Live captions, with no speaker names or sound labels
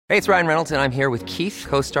Hey, it's Ryan Reynolds, and I'm here with Keith,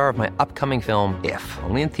 co-star of my upcoming film, If,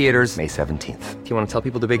 only in theaters May 17th. Do you want to tell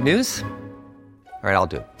people the big news? All right, I'll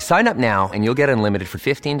do it. Sign up now and you'll get unlimited for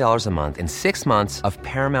 $15 a month and 6 months of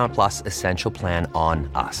Paramount Plus Essential Plan on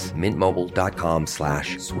us.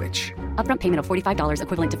 MintMobile.com/switch. Upfront payment of $45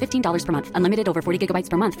 equivalent to $15 per month. Unlimited over 40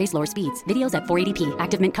 gigabytes per month. Face lower speeds. Videos at 480p.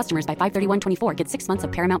 Active Mint customers by 531.24 get 6 months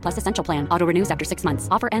of Paramount Plus Essential Plan. Auto renews after 6 months.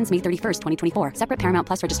 Offer ends May 31st, 2024. Separate Paramount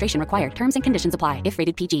Plus registration required. Terms and conditions apply if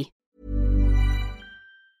rated PG.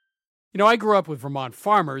 You know, I grew up with Vermont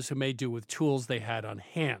farmers who made do with tools they had on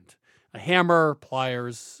hand. A hammer,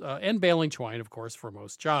 pliers, and baling twine, of course, for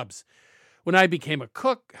most jobs. When I became a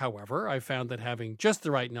cook, however, I found that having just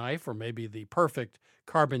the right knife or maybe the perfect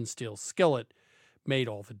carbon steel skillet made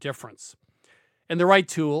all the difference. And the right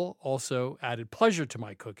tool also added pleasure to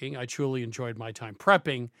my cooking. I truly enjoyed my time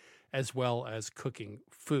prepping as well as cooking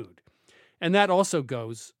food. And that also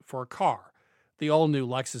goes for a car. The all-new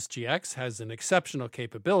Lexus GX has an exceptional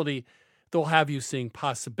capability that will have you seeing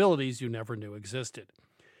possibilities you never knew existed.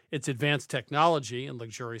 Its advanced technology and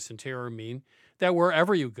luxurious interior mean that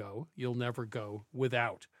wherever you go, you'll never go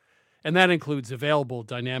without. And that includes available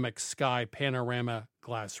dynamic sky panorama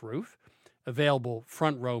glass roof, available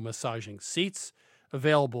front row massaging seats,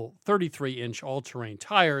 available 33-inch all-terrain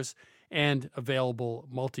tires, and available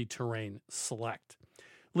multi-terrain select.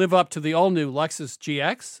 Live up to the all-new Lexus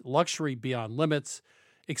GX, luxury beyond limits.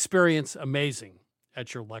 Experience amazing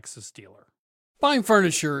at your Lexus dealer. Buying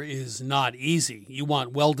furniture is not easy. You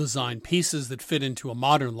want well-designed pieces that fit into a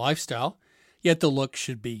modern lifestyle, yet the look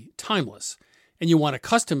should be timeless. And you want a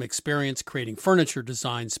custom experience creating furniture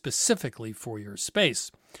designed specifically for your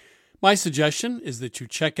space. My suggestion is that you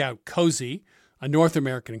check out Cozy, a North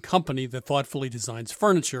American company that thoughtfully designs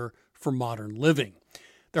furniture for modern living.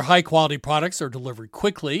 Their high-quality products are delivered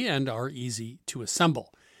quickly and are easy to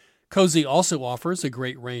assemble. Cozy also offers a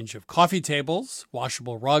great range of coffee tables,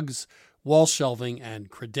 washable rugs, wall shelving,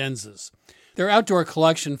 and credenzas. Their outdoor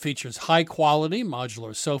collection features high-quality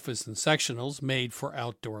modular sofas and sectionals made for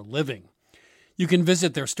outdoor living. You can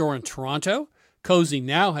visit their store in Toronto. Cozy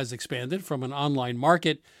now has expanded from an online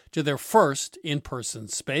market to their first in-person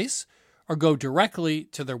space, or go directly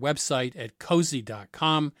to their website at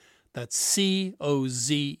cozy.com. That's COZEY.com.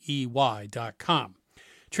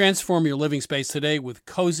 Transform your living space today with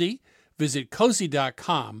Cozy. Visit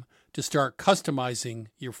cozy.com to start customizing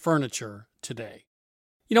your furniture today.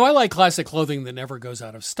 You know, I like classic clothing that never goes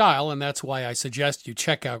out of style, and that's why I suggest you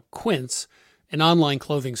check out Quince, an online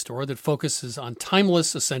clothing store that focuses on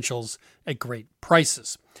timeless essentials at great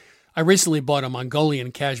prices. I recently bought a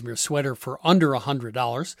Mongolian cashmere sweater for under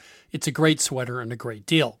 $100. It's a great sweater and a great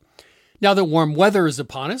deal. Now that warm weather is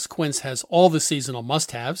upon us, Quince has all the seasonal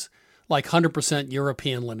must-haves, like 100%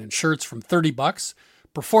 European linen shirts from $30,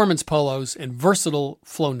 performance polos, and versatile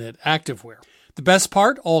flow-knit activewear. The best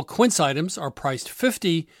part, all Quince items are priced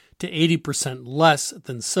 50 to 80% less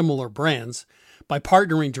than similar brands by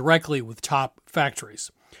partnering directly with top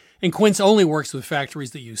factories. And Quince only works with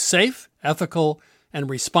factories that use safe, ethical, and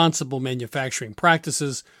responsible manufacturing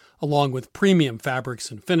practices, along with premium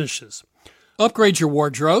fabrics and finishes. Upgrade your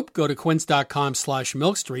wardrobe. Go to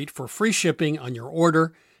quince.com/milkstreet for free shipping on your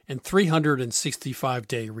order and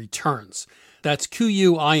 365-day returns. That's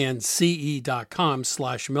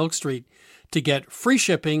QUINCE.com/milkstreet to get free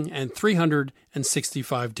shipping and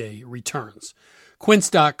 365-day returns.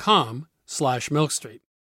 Quince.com/milkstreet.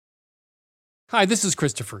 Hi, this is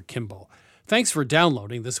Christopher Kimball. Thanks for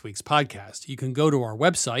downloading this week's podcast. You can go to our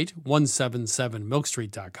website,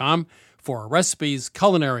 177milkstreet.com, for our recipes,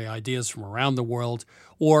 culinary ideas from around the world,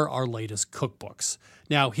 or our latest cookbooks.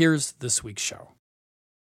 Now, here's this week's show.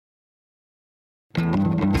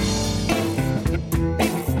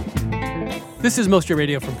 This is Milk Street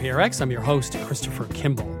Radio from PRX. I'm your host, Christopher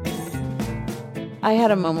Kimball. I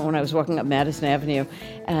had a moment when I was walking up Madison Avenue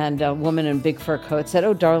and a woman in a big fur coat said,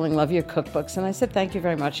 "Oh, darling, love your cookbooks." And I said, "Thank you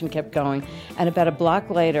very much," and kept going. And about a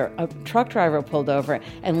block later, a truck driver pulled over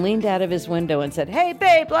and leaned out of his window and said, "Hey,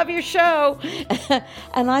 babe, love your show."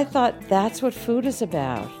 And I thought, that's what food is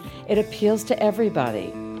about. It appeals to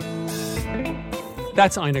everybody.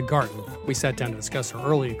 That's Ina Garten. We sat down to discuss her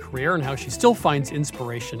early career and how she still finds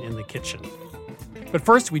inspiration in the kitchen. But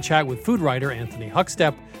first, we chat with food writer Anthony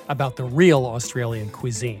Huckstep about the real Australian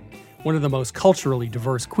cuisine, one of the most culturally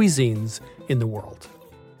diverse cuisines in the world.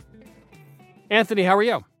 Anthony, how are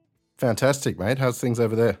you? Fantastic, mate. How's things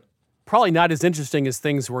over there? Probably not as interesting as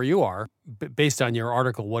things where you are, based on your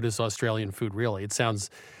article, What is Australian Food Really? It sounds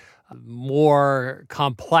more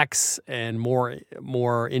complex and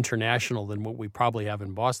more international than what we probably have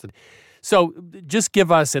in Boston. So just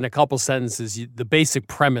give us, in a couple sentences, the basic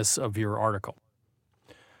premise of your article.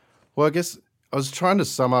 Well, I guess I was trying to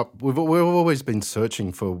sum up. We've always been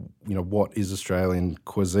searching for, what is Australian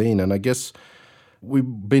cuisine, and I guess we've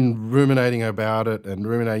been ruminating about it and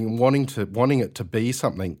wanting it to be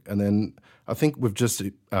something, and then I think we've just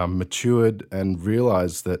matured and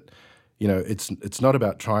realised that, it's not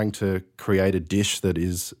about trying to create a dish that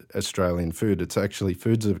is Australian food.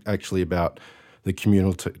 Food's actually about the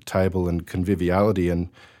communal table and conviviality, and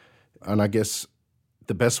I guess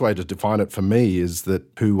the best way to define it for me is that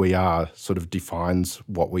who we are sort of defines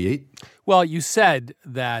what we eat. Well, you said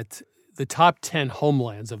that the top 10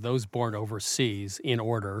 homelands of those born overseas in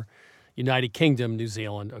order: United Kingdom, New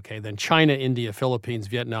Zealand, then China, India, Philippines,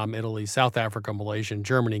 Vietnam, Italy, South Africa, Malaysia, and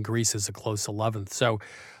Germany. Greece is a close 11th. So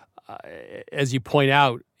as you point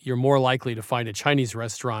out, you're more likely to find a Chinese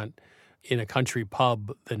restaurant in a country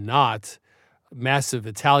pub than not. Massive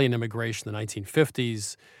Italian immigration in the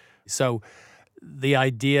 1950s. So the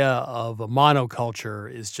idea of a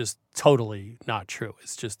monoculture is just totally not true.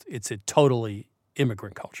 It's a totally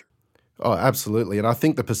immigrant culture. Oh, absolutely. And I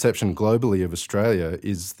think the perception globally of Australia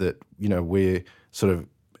is that, we're sort of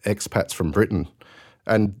expats from Britain.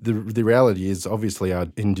 And the reality is, obviously, our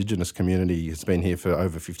Indigenous community has been here for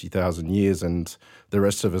over 50,000 years, and the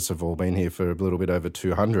rest of us have all been here for a little bit over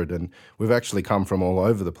 200. And we've actually come from all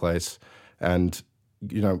over the place. And,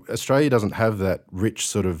 Australia doesn't have that rich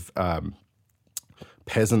sort of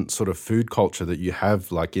peasant sort of food culture that you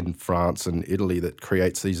have like in France and Italy that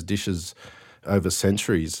creates these dishes over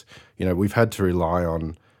centuries. We've had to rely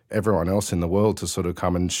on everyone else in the world to sort of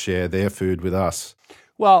come and share their food with us.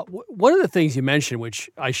 Well, one of the things you mentioned, which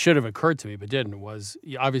I should have occurred to me but didn't, was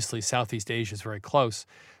obviously Southeast Asia is very close.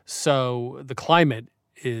 So the climate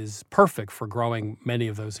is perfect for growing many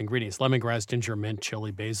of those ingredients: lemongrass, ginger, mint,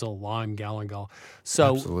 chili, basil, lime, galangal.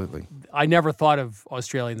 So absolutely. I never thought of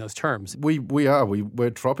Australia in those terms.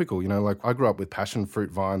 We're tropical. Like I grew up with passion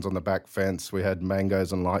fruit vines on the back fence. We had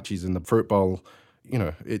mangoes and lychees in the fruit bowl.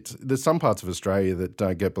 There's some parts of Australia that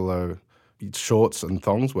don't get below shorts and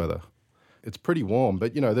thongs weather. It's pretty warm,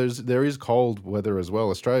 but there is cold weather as well.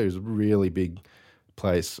 Australia is a really big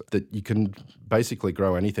place that you can basically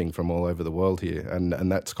grow anything from all over the world here,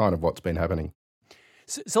 and that's kind of what's been happening.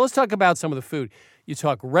 So let's talk about some of the food. You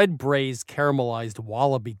talk red braised caramelized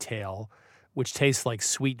wallaby tail, which tastes like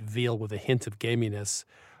sweet veal with a hint of gaminess,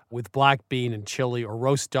 with black bean and chili, or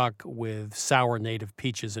roast duck with sour native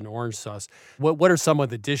peaches and orange sauce. What are some of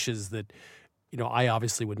the dishes that I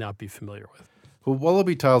obviously would not be familiar with? Well,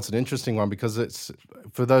 wallaby tail's an interesting one because it's,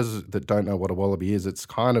 for those that don't know what a wallaby is, it's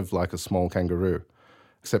kind of like a small kangaroo,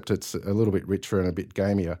 except it's a little bit richer and a bit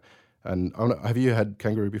gamier. And have you had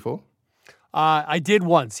kangaroo before? I did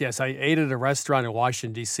once, yes. I ate at a restaurant in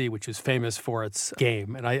Washington, D.C., which is famous for its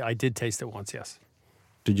game, and I did taste it once, yes.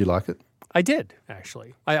 Did you like it? I did,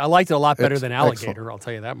 actually. I liked it a lot better than alligator, excellent. I'll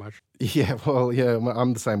tell you that much. Yeah, well, yeah,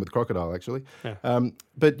 I'm the same with crocodile, actually. Yeah.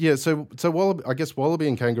 But yeah, so wallaby, I guess wallaby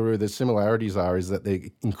and kangaroo, their similarities is that they're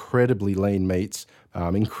incredibly lean meats,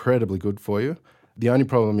 incredibly good for you. The only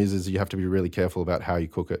problem is you have to be really careful about how you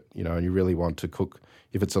cook it, and you really want to cook,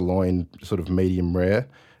 if it's a loin, sort of medium rare,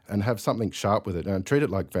 and have something sharp with it, and treat it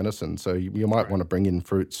like venison. So you might want to bring in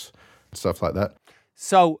fruits, stuff like that.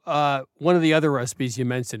 So one of the other recipes you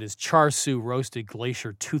mentioned is char siu roasted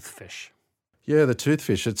glacier toothfish. Yeah, the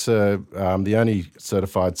toothfish, it's the only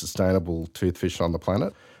certified sustainable toothfish on the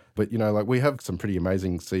planet. But, we have some pretty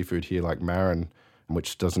amazing seafood here, like marron,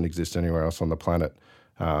 which doesn't exist anywhere else on the planet.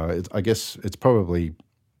 I guess it's probably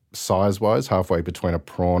size-wise halfway between a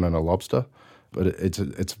prawn and a lobster, but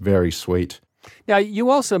it's very sweet. Now, you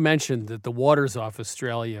also mentioned that the waters off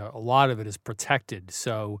Australia, a lot of it is protected,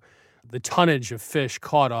 so the tonnage of fish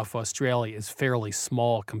caught off Australia is fairly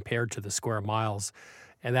small compared to the square miles,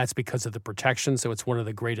 and that's because of the protection, so it's one of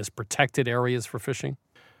the greatest protected areas for fishing?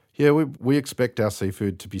 Yeah, we expect our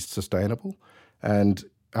seafood to be sustainable, and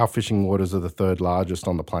our fishing waters are the third largest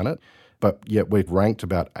on the planet, but yet we're ranked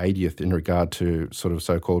about 80th in regard to sort of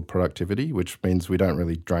so-called productivity, which means we don't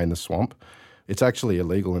really drain the swamp. It's actually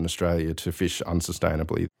illegal in Australia to fish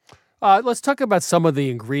unsustainably. Let's talk about some of the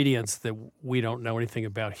ingredients that we don't know anything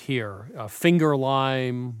about here. Finger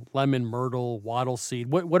lime, lemon myrtle, wattle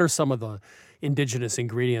seed. What are some of the indigenous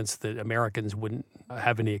ingredients that Americans wouldn't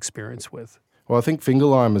have any experience with? Well, I think finger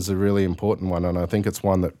lime is a really important one, and I think it's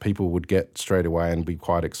one that people would get straight away and be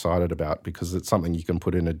quite excited about because it's something you can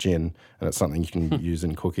put in a gin and it's something you can use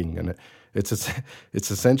in cooking. And it's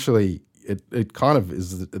essentially, it kind of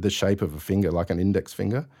is the shape of a finger, like an index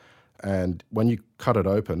finger. And when you cut it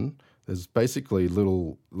open, there's basically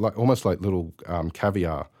almost like little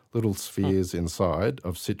caviar, little spheres inside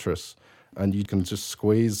of citrus, and you can just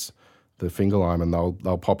squeeze the finger lime, and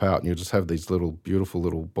they'll pop out, and you'll just have these little beautiful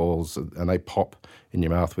little balls, and they pop in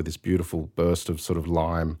your mouth with this beautiful burst of sort of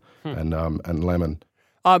lime and lemon.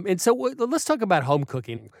 And so let's talk about home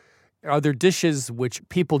cooking. Are there dishes which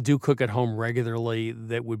people do cook at home regularly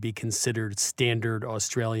that would be considered standard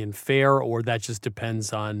Australian fare, or that just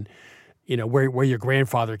depends on, where your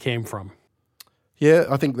grandfather came from? Yeah,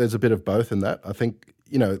 I think there's a bit of both in that. I think,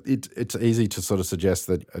 it's easy to sort of suggest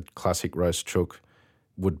that a classic roast chook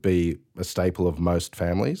would be a staple of most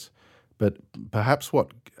families, but perhaps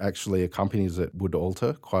what actually accompanies it would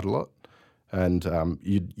alter quite a lot. And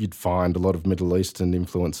you'd find a lot of Middle Eastern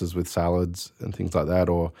influences with salads and things like that,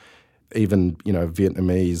 or even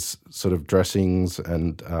Vietnamese sort of dressings.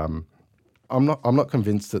 And I'm not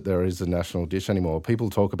convinced that there is a national dish anymore. People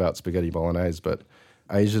talk about spaghetti bolognese, but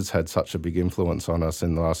Asia's had such a big influence on us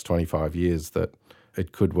in the last 25 years that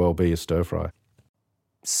it could well be a stir fry.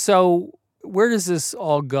 So where does this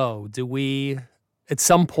all go? Do we, at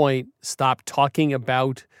some point, stop talking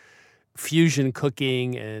about fusion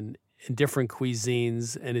cooking and different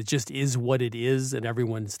cuisines, and it just is what it is, and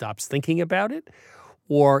everyone stops thinking about it?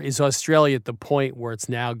 Or is Australia at the point where it's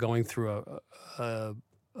now going through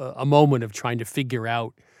a moment of trying to figure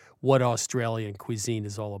out what Australian cuisine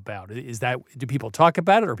is all about? Do people talk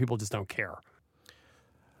about it, or people just don't care?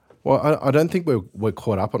 Well, I don't think we're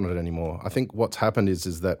caught up on it anymore. I think what's happened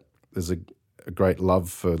is that there's a great love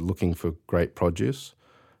for looking for great produce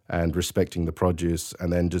and respecting the produce,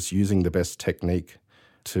 and then just using the best technique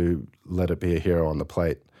to let it be a hero on the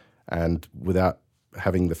plate, and without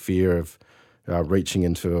having the fear of reaching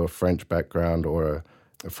into a French background or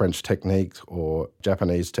a French technique or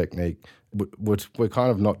Japanese technique. We're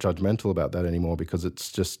kind of not judgmental about that anymore, because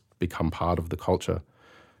it's just become part of the culture.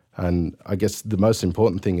 And I guess the most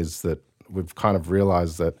important thing is that we've kind of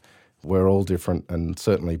realized that we're all different, and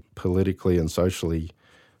certainly politically and socially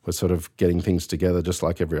we're sort of getting things together just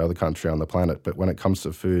like every other country on the planet. But when it comes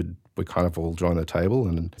to food, we kind of all join the table,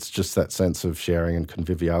 and it's just that sense of sharing and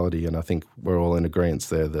conviviality. And I think we're all in agreement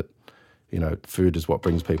there that, food is what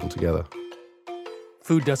brings people together.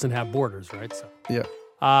 Food doesn't have borders, right? So. Yeah.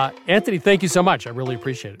 Anthony, thank you so much. I really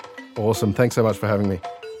appreciate it. Awesome. Thanks so much for having me.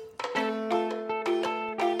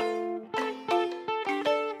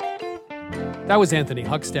 That was Anthony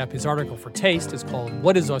Huckstep. His article for Taste is called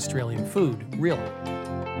What is Australian Food, Really?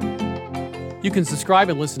 You can subscribe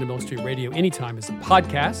and listen to Mill Street Radio anytime as a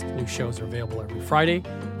podcast. New shows are available every Friday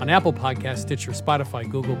on Apple Podcasts, Stitcher, Spotify,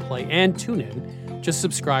 Google Play, and TuneIn. Just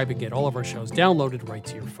subscribe and get all of our shows downloaded right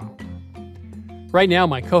to your phone. Right now,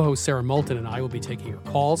 my co-host Sarah Moulton and I will be taking your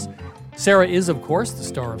calls. Sarah is, of course, the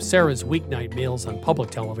star of Sarah's Weeknight Meals on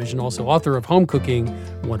public television, also author of Home Cooking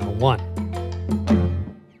 101.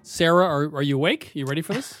 Sarah, are you awake? You ready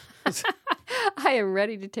for this? I am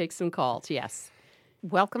ready to take some calls, yes.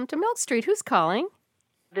 Welcome to Milk Street. Who's calling?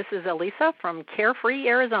 This is Elisa from Carefree,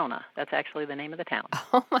 Arizona. That's actually the name of the town.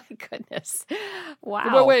 Oh, my goodness.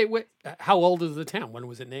 Wow. Wait. How old is the town? When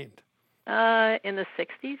was it named? In the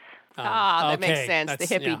 60s. That okay. makes sense. The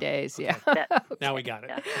hippie days, yeah. Okay. Now we got it.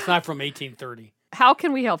 Yeah. It's not from 1830. How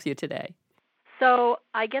can we help you today? So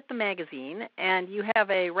I get the magazine, and you have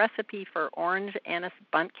a recipe for orange anise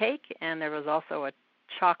bundt cake, and there was also a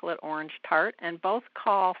chocolate orange tart, and both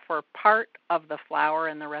call for part of the flour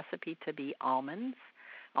in the recipe to be almond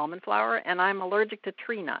flour, and I'm allergic to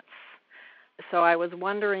tree nuts. So I was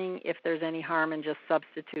wondering if there's any harm in just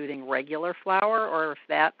substituting regular flour, or if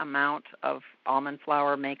that amount of almond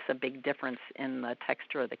flour makes a big difference in the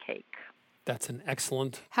texture of the cake. That's an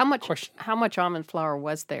excellent question. How much almond flour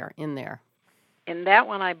was there in there? In that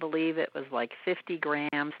one, I believe it was like 50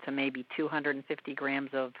 grams to maybe 250 grams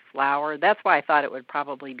of flour. That's why I thought it would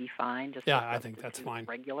probably be fine. I think that's fine.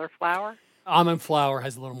 Regular flour. Almond flour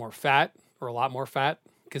has a little more fat, or a lot more fat,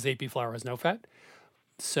 because AP flour has no fat.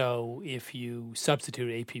 So if you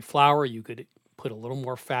substitute AP flour, you could put a little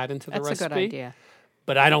more fat into the recipe. That's a good idea.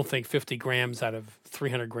 But I don't think 50 grams out of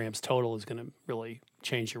 300 grams total is going to really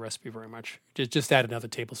change your recipe very much. Just add another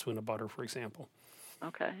tablespoon of butter, for example.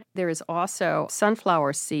 Okay. There is also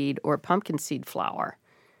sunflower seed or pumpkin seed flour.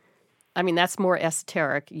 I mean, that's more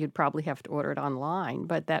esoteric. You'd probably have to order it online,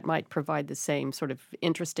 but that might provide the same sort of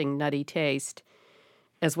interesting nutty taste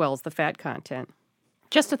as well as the fat content.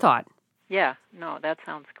 Just a thought. Yeah, no, that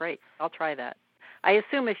sounds great. I'll try that. I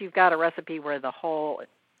assume if you've got a recipe where the whole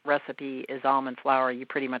recipe is almond flour, you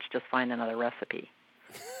pretty much just find another recipe.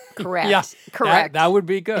 Correct. Yeah, correct. That would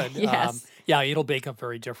be good. Yes. It'll bake up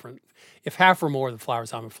very different. If half or more of the flour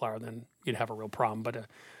is almond flour, then you'd have a real problem. But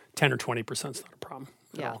 10 or 20% is not a problem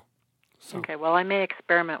at all. So. Okay, well, I may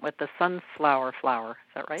experiment with the sunflower flower.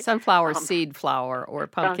 Is that right? Sunflower seed flower or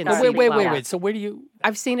pumpkin Sunflower seed Wait. flower. So where do you?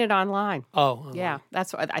 I've seen it online. Oh. Yeah,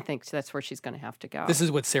 that's what I think. That's where she's going to have to go. This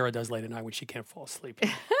is what Sarah does late at night when she can't fall asleep.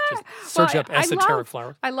 Just search up esoteric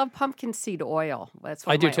flowers. I love pumpkin seed oil. That's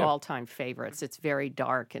one of my all-time favorites. It's very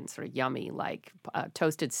dark and sort of yummy, like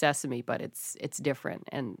toasted sesame, but it's different.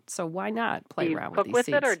 And so why not play around with these seeds?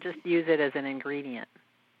 Do you cook with it or just use it as an ingredient?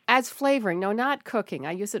 As flavoring, no, not cooking.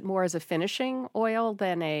 I use it more as a finishing oil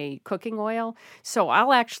than a cooking oil. So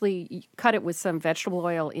I'll actually cut it with some vegetable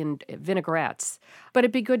oil in vinaigrettes. But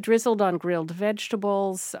it'd be good drizzled on grilled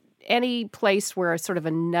vegetables. Any place where sort of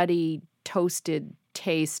a nutty, toasted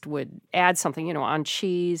taste would add something, on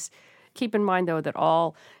cheese. Keep in mind, though, that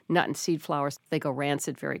all nut and seed flowers, they go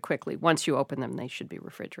rancid very quickly. Once you open them, they should be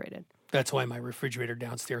refrigerated. That's why my refrigerator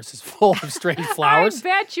downstairs is full of strange flowers. I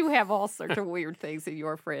bet you have all sorts of weird things in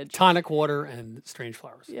your fridge. Tonic water and strange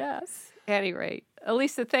flowers. Yes. At any rate,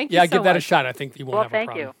 Elisa, thank you so much. Yeah, give that a shot. I think you won't have a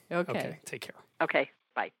problem. Well, thank you. Okay, take care. Okay,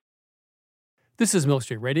 bye. This is Milk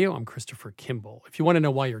Street Radio. I'm Christopher Kimball. If you want to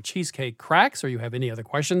know why your cheesecake cracks or you have any other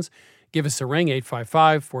questions, give us a ring,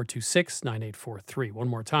 855-426-9843. One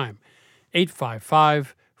more time,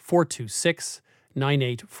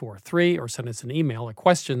 855-426-9843, or send us an email at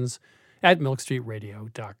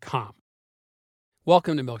questions@milkstreetradio.com.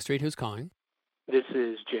 Welcome to Milk Street. Who's calling? This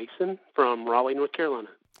is Jason from Raleigh, North Carolina.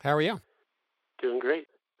 How are you? Doing great.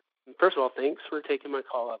 First of all, thanks for taking my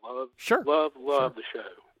call. I love the show.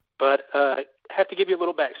 But I have to give you a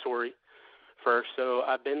little backstory first. So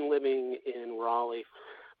I've been living in Raleigh,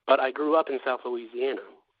 but I grew up in South Louisiana.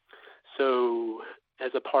 So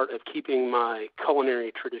as a part of keeping my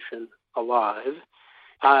culinary tradition alive,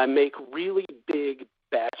 I make really big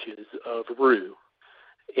batches of roux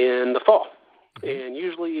in the fall, and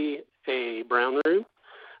usually a brown roux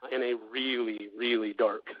and a really, really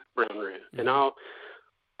dark brown roux. And I'll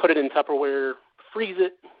put it in Tupperware, freeze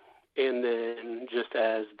it, and then just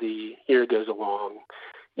as the year goes along,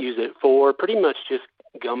 use it for pretty much just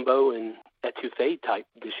gumbo and etouffee type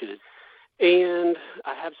dishes. And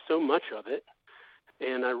I have so much of it,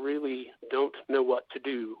 and I really don't know what to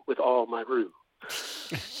do with all my roux.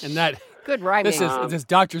 And that good rhyming. This is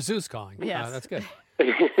Dr. Zeus calling. Yes. That's good.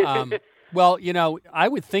 Well, I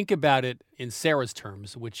would think about it in Sarah's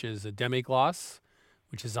terms, which is a demi-glace,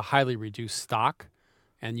 which is a highly reduced stock,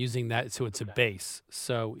 and using that so it's a base.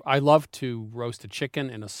 So I love to roast a chicken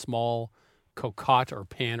in a small cocotte or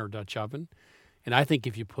pan or Dutch oven. And I think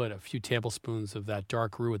if you put a few tablespoons of that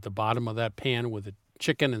dark roux at the bottom of that pan with the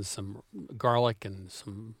chicken and some garlic and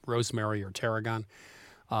some rosemary or tarragon,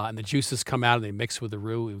 and the juices come out and they mix with the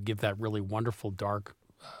roux, it would give that really wonderful dark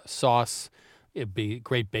sauce. It'd be a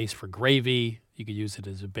great base for gravy. You could use it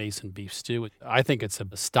as a base in beef stew. I think it's a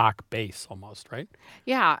stock base almost, right?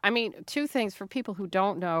 Yeah. I mean, two things for people who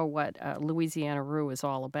don't know what Louisiana roux is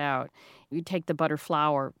all about. You take the butter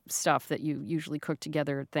flour stuff that you usually cook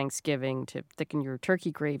together at Thanksgiving to thicken your turkey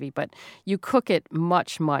gravy, but you cook it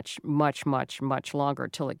much, much, much, much, much longer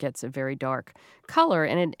till it gets a very dark color.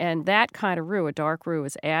 And that kind of roux, a dark roux,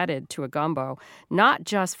 is added to a gumbo, not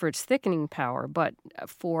just for its thickening power, but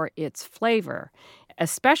for its flavor.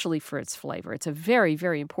 Especially for its flavor. It's a very,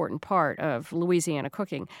 very important part of Louisiana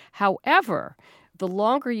cooking. However, the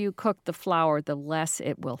longer you cook the flour, the less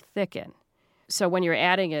it will thicken. So when you're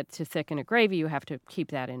adding it to thicken a gravy, you have to keep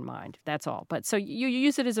that in mind. That's all. But so you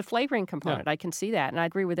use it as a flavoring component. Yeah. I can see that. And I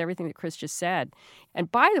agree with everything that Chris just said. And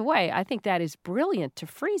by the way, I think that is brilliant to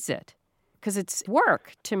freeze it because it's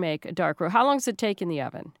work to make a dark roux. How long does it take in the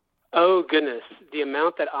oven? Oh, goodness. The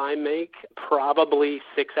amount that I make, probably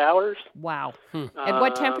 6 hours. Wow. At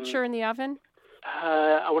what temperature in the oven?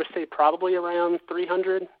 I want to say probably around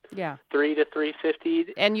 300. Yeah. 3 to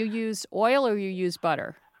 350. And you use oil or you use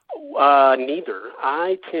butter? Neither.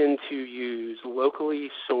 I tend to use locally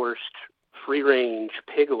sourced free-range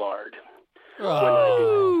pig lard.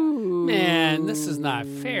 Oh, man, this is not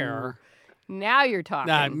fair. Now you're talking.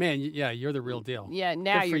 Nah, man, yeah, you're the real deal. Yeah,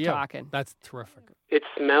 now you're talking. That's terrific. It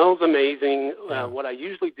smells amazing. What I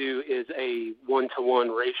usually do is a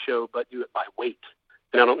 1-to-1 ratio, but do it by weight.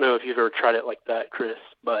 And I don't know if you've ever tried it like that, Chris,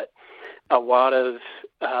 but a lot of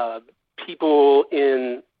people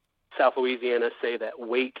in South Louisiana say that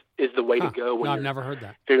weight is the way to go when I've never heard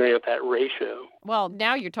that. Figuring out that ratio. Well,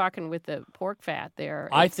 now you're talking with the pork fat there.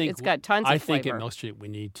 I think it's got tons of flavor. I think at Milk Street we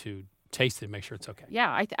need to taste it and make sure it's okay.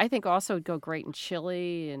 Yeah, I think also it'd go great in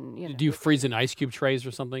chili and Do you freeze in ice cube trays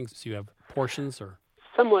or something so you have portions or?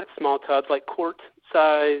 Somewhat small tubs, like quart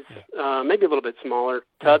size, maybe a little bit smaller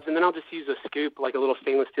tubs, and then I'll just use a scoop, like a little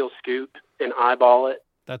stainless steel scoop, and eyeball it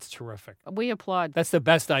That's terrific. We applaud. That's the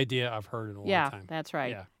best idea I've heard in a long time. Yeah, that's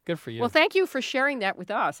right. Yeah, good for you. Well, thank you for sharing that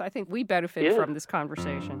with us. I think we benefit from this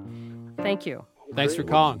conversation. Thank you. Thanks for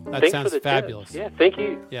calling. That sounds fabulous. Yeah, thank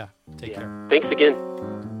you. Yeah, take care. Thanks again.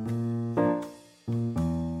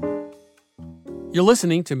 You're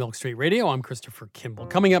listening to Milk Street Radio. I'm Christopher Kimball.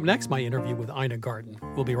 Coming up next, my interview with Ina Garten.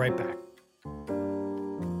 We'll be right back.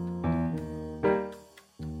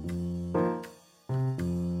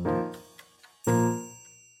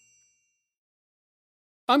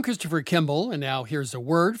 I'm Christopher Kimball, and now here's a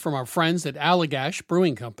word from our friends at Allagash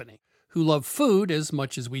Brewing Company, who love food as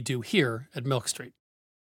much as we do here at Milk Street.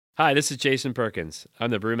 Hi, this is Jason Perkins.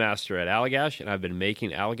 I'm the brewmaster at Allagash, and I've been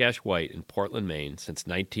making Allagash White in Portland, Maine since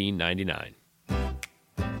 1999.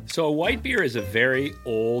 So a white beer is a very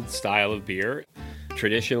old style of beer.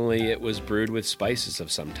 Traditionally, it was brewed with spices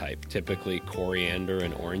of some type, typically coriander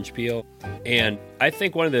and orange peel. And I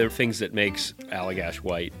think one of the things that makes Allagash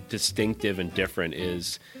White distinctive and different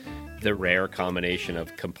is the rare combination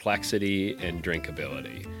of complexity and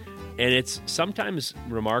drinkability. And it's sometimes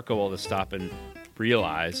remarkable to stop and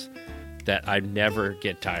realize that I never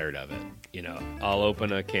get tired of it. You know, I'll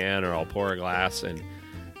open a can or I'll pour a glass, and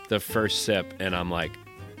the first sip, and I'm like,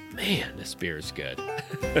 man, this beer is good.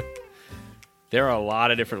 There are a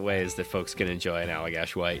lot of different ways that folks can enjoy an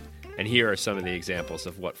Allagash White, and here are some of the examples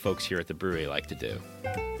of what folks here at the brewery like to do.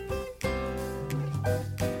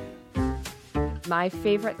 My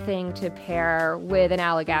favorite thing to pair with an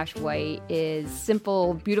Allagash White is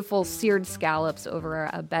simple, beautiful seared scallops over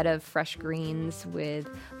a bed of fresh greens with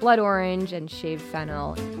blood orange and shaved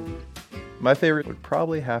fennel. My favorite would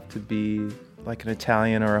probably have to be like an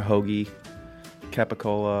Italian or a hoagie,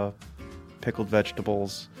 capicola, pickled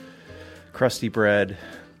vegetables, crusty bread.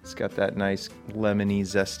 It's got that nice lemony,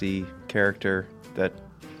 zesty character that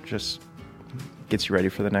just gets you ready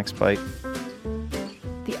for the next bite.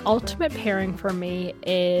 The ultimate pairing for me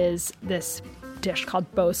is this dish called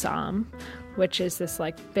bosam, which is this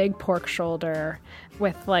like big pork shoulder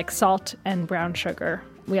with like salt and brown sugar.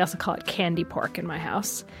 We also call it candy pork in my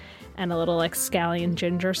house, and a little like scallion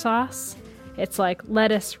ginger sauce. It's like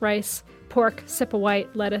lettuce, rice, pork, sip of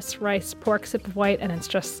white, lettuce, rice, pork, sip of white, and it's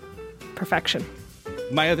just perfection.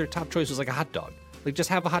 My other top choice was like a hot dog. Like, just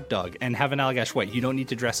have a hot dog and have an Allagash White. You don't need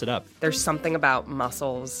to dress it up. There's something about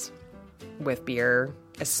mussels with beer,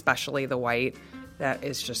 especially the white, that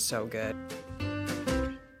is just so good.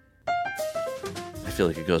 I feel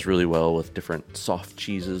like it goes really well with different soft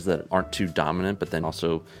cheeses that aren't too dominant, but then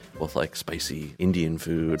also with like spicy Indian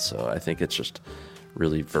food. So I think it's just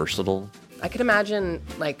really versatile. I could imagine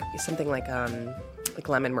like something like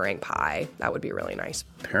lemon meringue pie. That would be really nice.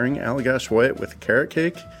 Pairing Allagash White with carrot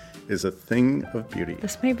cake is a thing of beauty.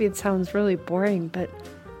 This maybe sounds really boring, but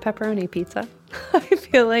pepperoni pizza. I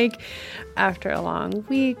feel like after a long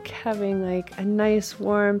week, having like a nice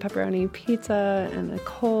warm pepperoni pizza and a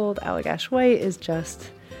cold Allagash White is just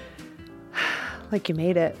like you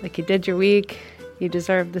made it. Like you did your week. You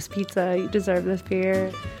deserve this pizza. You deserve this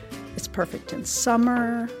beer. It's perfect in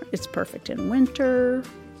summer. It's perfect in winter.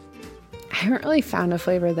 I haven't really found a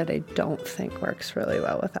flavor that I don't think works really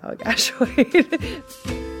well with Allagash White.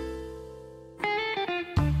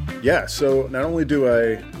 Yeah, so not only do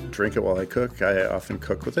I drink it while I cook, I often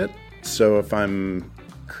cook with it. So if I'm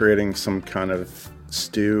creating some kind of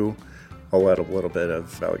stew, I'll add a little bit of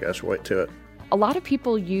Allagash White to it. A lot of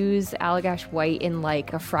people use Allagash White in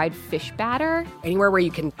like a fried fish batter. Anywhere where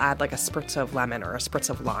you can add like a spritz of lemon or a spritz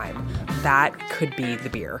of lime, that could be the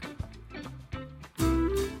beer.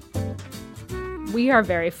 We are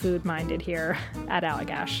very food-minded here at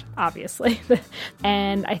Allagash, obviously.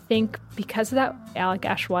 And I think because of that,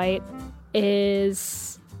 Allagash White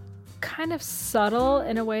is kind of subtle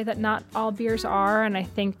in a way that not all beers are, and I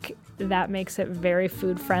think that makes it very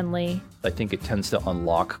food-friendly. I think it tends to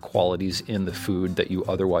unlock qualities in the food that you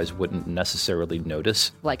otherwise wouldn't necessarily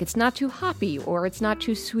notice. Like it's not too hoppy or it's not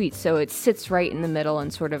too sweet, so it sits right in the middle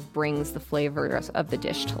and sort of brings the flavors of the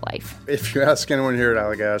dish to life. If you ask anyone here at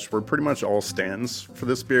Allagash, we're pretty much all stands for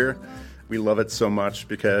this beer. We love it so much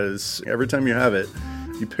because every time you have it,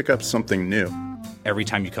 you pick up something new. Every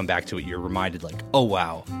time you come back to it, you're reminded like, oh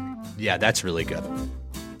wow, yeah, that's really good.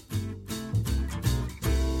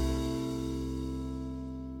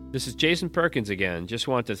 This is Jason Perkins again. Just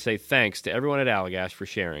want to say thanks to everyone at Allagash for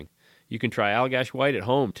sharing. You can try Allagash White at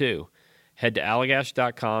home, too. Head to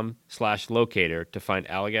allagash.com/locator to find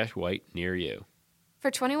Allagash White near you.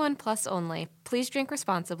 For 21 plus only, please drink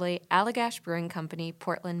responsibly. Allagash Brewing Company,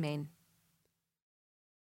 Portland, Maine.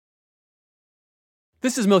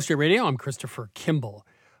 This is Milk Street Radio. I'm Christopher Kimball.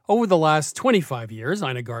 Over the last 25 years,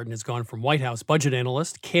 Ina Garten has gone from White House budget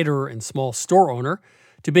analyst, caterer, and small store owner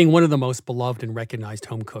to being one of the most beloved and recognized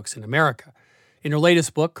home cooks in America. In her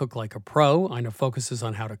latest book, Cook Like a Pro, Ina focuses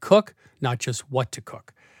on how to cook, not just what to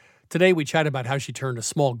cook. Today, we chat about how she turned a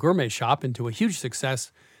small gourmet shop into a huge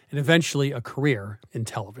success and eventually a career in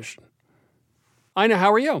television. Ina,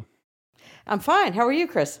 how are you? I'm fine. How are you,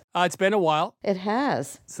 Chris? It's been a while. It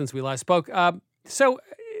has. Since we last spoke. So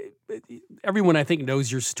everyone, I think,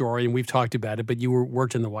 knows your story, and we've talked about it, but you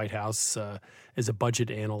worked in the White House as a budget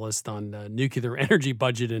analyst on nuclear energy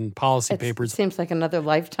budget and policy papers. It seems like another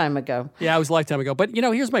lifetime ago. Yeah, it was a lifetime ago. But,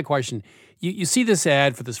 here's my question. You see this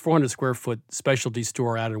ad for this 400-square-foot specialty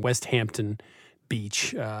store out in West Hampton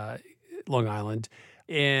Beach, Long Island,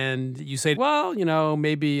 and you say, well,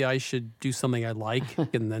 maybe I should do something I like,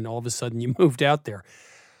 and then all of a sudden you moved out there.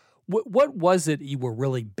 What was it you were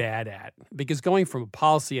really bad at? Because going from a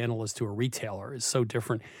policy analyst to a retailer is so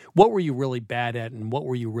different. What were you really bad at, and what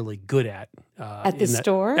were you really good at? At the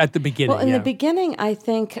store? At the beginning, Well, in the beginning, I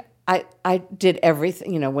think I did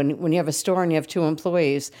everything. When you have a store and you have 2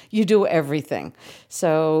 employees, you do everything.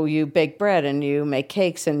 So you bake bread and you make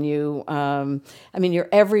cakes and you're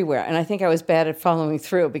everywhere. And I think I was bad at following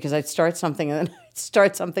through because I'd start something and then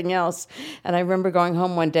start something else. And I remember going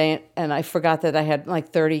home one day and I forgot that I had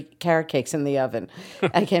like 30 carrot cakes in the oven.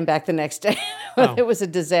 I came back the next day. It was a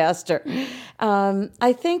disaster.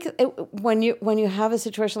 I think when you have a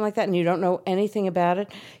situation like that and you don't know anything about it,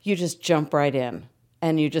 you just jump right in.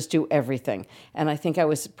 And you just do everything. And I think I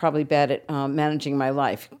was probably bad at managing my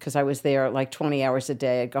life because I was there like 20 hours a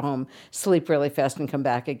day. I'd go home, sleep really fast, and come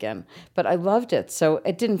back again. But I loved it. So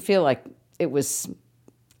it didn't feel like it was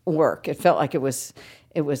work. It felt like it was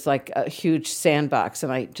like a huge sandbox,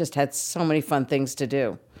 and I just had so many fun things to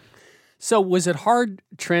do. So was it hard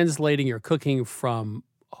translating your cooking from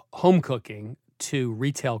home cooking to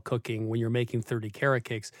retail cooking when you're making 30 carrot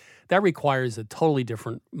cakes? That requires a totally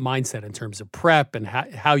different mindset in terms of prep and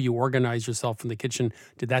how you organize yourself in the kitchen.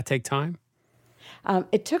 Did that take time?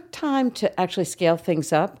 It took time to actually scale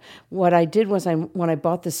things up. What I did was when I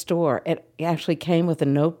bought the store, it actually came with a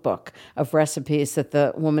notebook of recipes that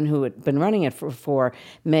the woman who had been running it for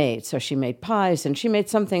made. So she made pies and she made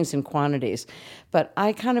some things in quantities. But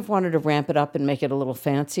I kind of wanted to ramp it up and make it a little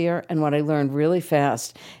fancier. And what I learned really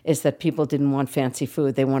fast is that people didn't want fancy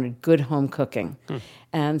food. They wanted good home cooking.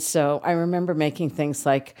 And so I remember making things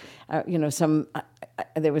like,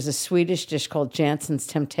 there was a Swedish dish called Jansen's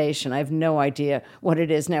Temptation. I have no idea what it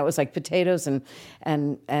is now. It was like potatoes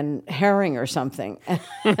and herring or something.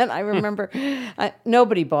 And I remember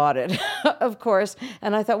nobody bought it, of course.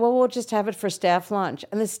 And I thought, well, we'll just have it for staff lunch.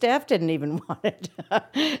 And the staff didn't even want it.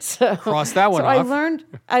 So cross that one off.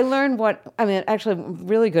 I learned actually a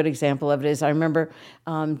really good example of it is I remember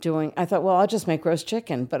I thought, well, I'll just make roast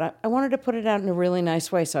chicken. But I wanted to put it out in a really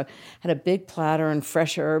nice way. So I had a big platter and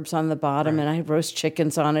fresh herbs on the bottom, and I had roast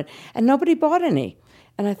chickens on it, and nobody bought any.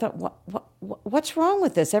 And I thought, what's wrong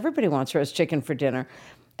with this? Everybody wants roast chicken for dinner.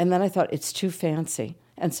 And then I thought, it's too fancy.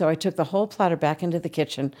 And so I took the whole platter back into the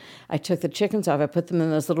kitchen. I took the chickens off. I put them in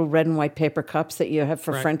those little red and white paper cups that you have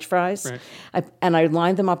for French fries. Right. I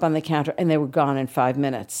lined them up on the counter, and they were gone in 5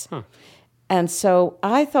 minutes. Huh. And so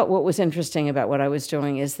I thought what was interesting about what I was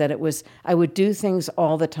doing is that I would do things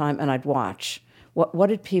all the time, and I'd watch. What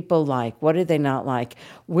did people like? What did they not like?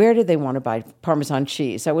 Where did they want to buy Parmesan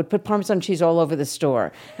cheese? I would put Parmesan cheese all over the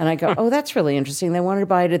store. And I go, oh, that's really interesting. They wanted to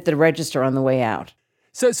buy it at the register on the way out.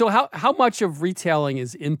 So how much of retailing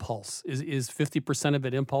is impulse? Is 50% of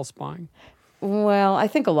it impulse buying? Well, I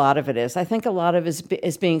think a lot of it is. I think a lot of it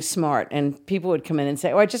is being smart. And people would come in and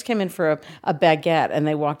say, I just came in for a baguette, and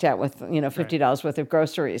they walked out with $50 worth of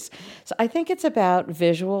groceries. So I think it's about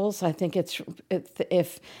visuals. I think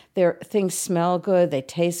if things smell good, they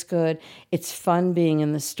taste good, it's fun being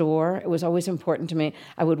in the store. It was always important to me.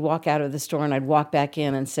 I would walk out of the store and I'd walk back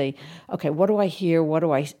in and say, okay, what do I hear? What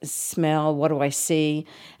do I smell? What do I see?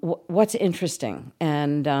 What's interesting?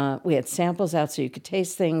 And we had samples out so you could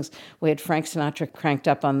taste things. We had Frank Sinatra cranked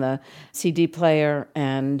up on the CD player,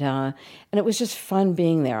 and it was just fun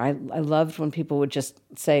being there. I loved when people would just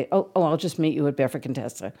say, oh, I'll just meet you at Barefoot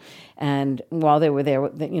Contessa. And while they were there,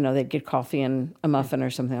 they'd get coffee and a muffin or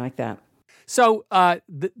something like that. So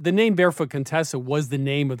the name Barefoot Contessa was the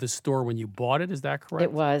name of the store when you bought it, is that correct?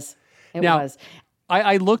 It was. It now, was.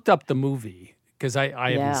 I looked up the movie because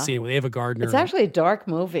I haven't seen it with Ava Gardner. It's actually a dark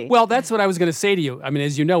movie. Well, that's what I was going to say to you. I mean,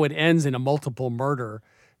 as you know, it ends in a multiple murder,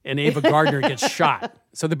 and Ava Gardner gets shot.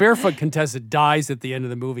 So the Barefoot Contessa dies at the end of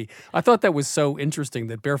the movie. I thought that was so interesting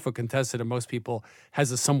that Barefoot Contessa, to most people,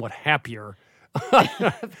 has a somewhat happier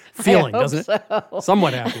feeling, doesn't it? So.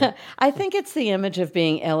 Somewhat happy. I think it's the image of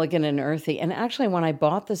being elegant and earthy. And actually, when I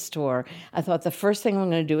bought the store, I thought the first thing I'm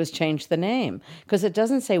going to do is change the name, because it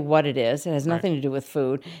doesn't say what it is. It has nothing to do with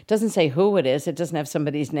food. It doesn't say who it is. It doesn't have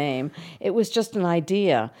somebody's name. It was just an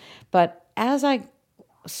idea. But as I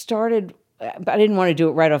started, but I didn't want to do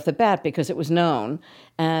it right off the bat because it was known.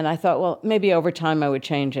 And I thought, well, maybe over time I would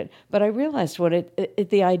change it. But I realized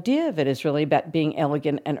the idea of it is really about being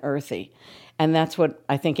elegant and earthy. And that's what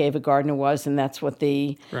I think Ava Gardner was, and that's what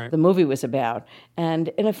the movie was about. And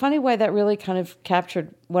in a funny way, that really kind of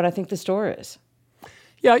captured what I think the store is.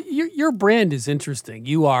 Yeah, your brand is interesting.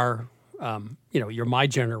 You are, you're my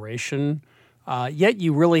generation, yet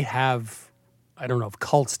you really have, I don't know if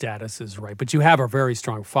cult status is right, but you have a very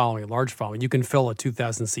strong following, a large following. You can fill a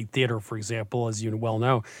 2,000-seat theater, for example, as you well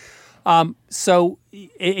know. And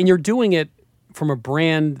you're doing it from a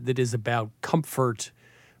brand that is about comfort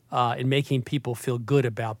and making people feel good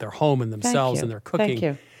about their home and themselves and their cooking. Thank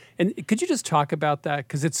you. And could you just talk about that?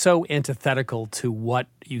 Because it's so antithetical to what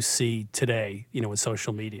you see today, with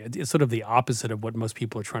social media. It's sort of the opposite of what most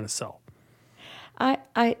people are trying to sell.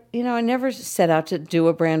 I never set out to do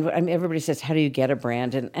a brand. I mean, everybody says, how do you get a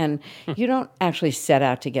brand? And you don't actually set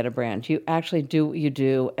out to get a brand. You actually do what you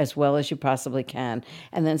do as well as you possibly can.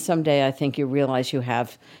 And then someday I think you realize you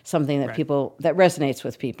have something that that resonates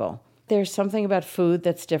with people. There's something about food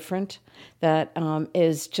that's different that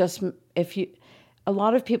is just, a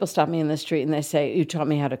lot of people stop me in the street and they say, you taught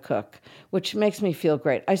me how to cook, which makes me feel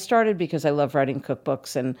great. I started because I love writing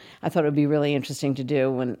cookbooks and I thought it would be really interesting to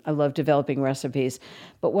do, and I love developing recipes.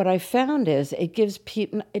 But what I found is it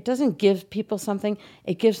doesn't give people something,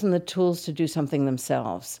 it gives them the tools to do something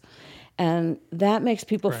themselves. And that makes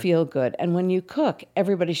people feel good. And when you cook,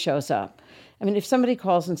 everybody shows up. I mean, if somebody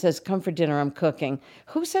calls and says, come for dinner, I'm cooking,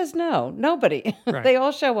 who says no? Nobody. They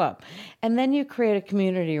all show up. And then you create a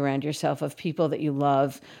community around yourself of people that you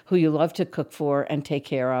love, who you love to cook for and take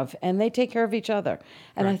care of, and they take care of each other.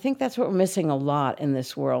 And I think that's what we're missing a lot in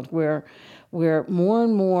this world. We're more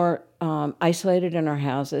and more isolated in our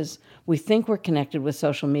houses. We think we're connected with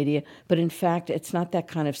social media, but in fact, it's not that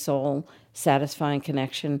kind of soul-satisfying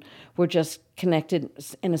connection. We're just connected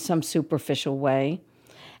in some superficial way.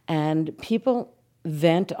 And people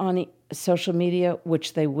vent on social media,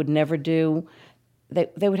 which they would never do.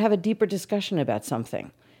 They would have a deeper discussion about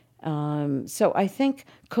something. So I think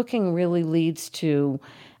cooking really leads to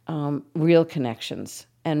real connections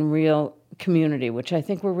and real community, which I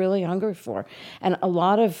think we're really hungry for. And a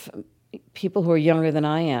lot of people who are younger than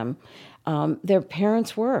I am, their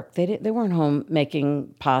parents work. They weren't home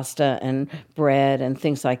making pasta and bread and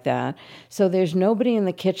things like that. So there's nobody in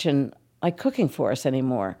the kitchen cooking for us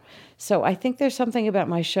anymore. So I think there's something about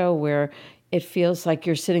my show where it feels like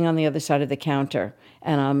you're sitting on the other side of the counter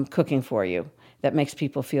and I'm cooking for you. That makes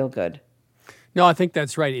people feel good. No, I think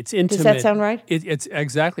that's right. It's intimate. Does that sound right? It's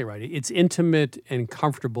exactly right. It's intimate and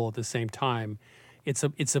comfortable at the same time. It's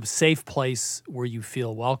a safe place where you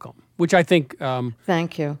feel welcome, which I think.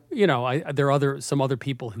 Thank you. There are some other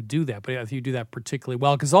people who do that, but I think you do that particularly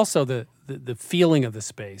well because also the feeling of the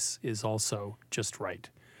space is also just right.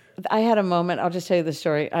 I had a moment, I'll just tell you the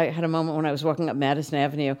story. I had a moment when I was walking up Madison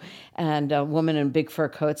Avenue and a woman in a big fur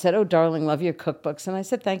coat said, "Oh, darling, love your cookbooks." And I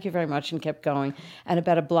said, "Thank you very much," and kept going. And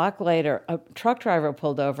about a block later, a truck driver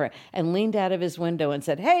pulled over and leaned out of his window and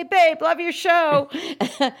said, "Hey, babe, love your show."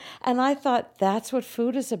 And I thought, that's what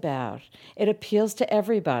food is about. It appeals to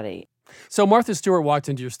everybody. So Martha Stewart walked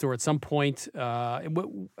into your store at some point. How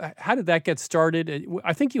did that get started?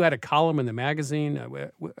 I think you had a column in the magazine.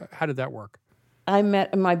 How did that work?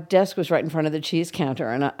 My desk was right in front of the cheese counter,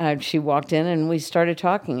 and she walked in, and we started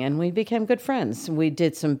talking, and we became good friends. We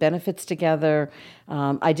did some benefits together.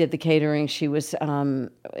 I did the catering. She was,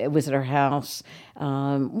 it was at her house.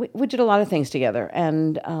 We did a lot of things together,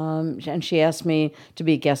 and she asked me to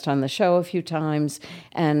be a guest on the show a few times,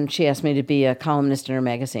 and she asked me to be a columnist in her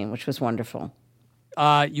magazine, which was wonderful.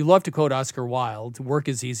 You love to quote Oscar Wilde, "Work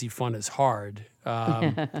is easy, fun is hard."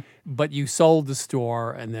 But you sold the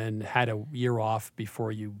store and then had a year off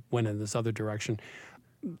before you went in this other direction.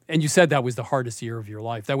 And you said that was the hardest year of your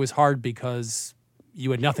life. That was hard because you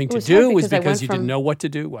had nothing to do? Was because you didn't know what to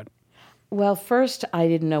do? What? Well, first, I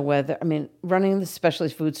didn't know whether, running the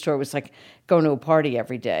specialty food store was like going to a party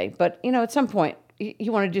every day. But, at some point,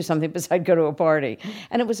 you want to do something besides go to a party.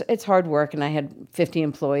 And it's hard work, and I had 50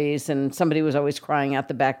 employees, and somebody was always crying out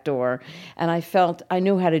the back door. And I felt I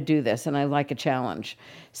knew how to do this, and I like a challenge.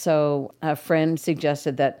 So a friend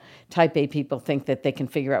suggested that type A people think that they can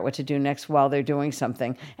figure out what to do next while they're doing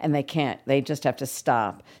something, and they can't. They just have to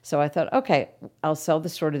stop. So I thought, okay, I'll sell the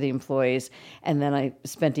store to the employees. And then I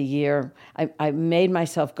spent a year. I made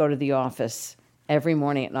myself go to the office every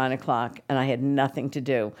morning at 9 o'clock, and I had nothing to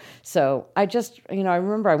do. So I just, I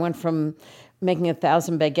remember I went from making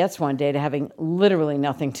 1,000 baguettes one day to having literally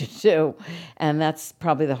nothing to do. And that's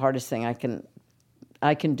probably the hardest thing I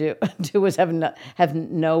can do is have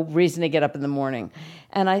no reason to get up in the morning.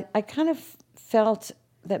 And I kind of felt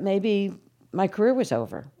that maybe my career was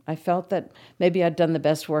over. I felt that maybe I'd done the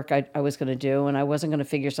best work I was going to do, and I wasn't going to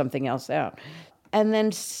figure something else out. And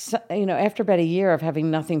then, after about a year of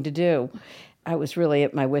having nothing to do, I was really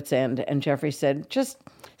at my wit's end. And Jeffrey said, just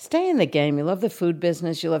stay in the game. You love the food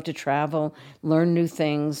business. You love to travel, learn new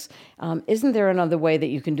things. Isn't there another way that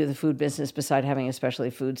you can do the food business besides having a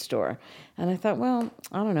specialty food store? And I thought, well,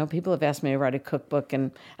 I don't know. People have asked me to write a cookbook,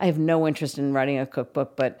 and I have no interest in writing a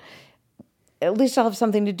cookbook, but at least I'll have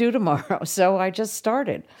something to do tomorrow. So I just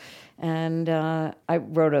started. And I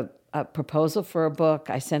wrote a proposal for a book.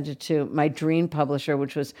 I sent it to my dream publisher,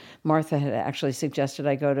 which was Martha had actually suggested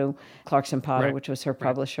I go to Clarkson Potter, Right. which was her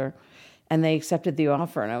publisher. And they accepted the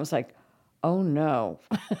offer. And I was like, oh no.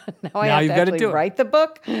 now I have you've to got to actually do it. write the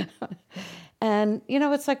book. And,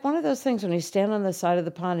 it's like one of those things when you stand on the side of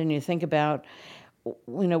the pond and you think about,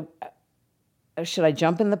 should I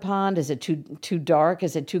jump in the pond? Is it too dark?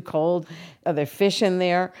 Is it too cold? Are there fish in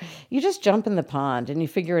there? You just jump in the pond and you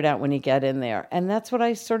figure it out when you get in there. And that's what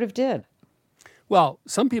I sort of did. Well,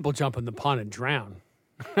 some people jump in the pond and drown.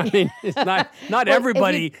 I mean, it's not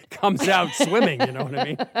everybody comes out swimming, you know what I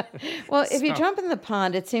mean? Well, if you jump in the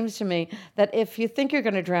pond, it seems to me that if you think you're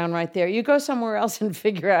going to drown right there, you go somewhere else and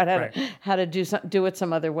figure out how to do it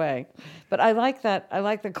some other way. But I like that. I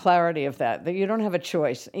like the clarity of that you don't have a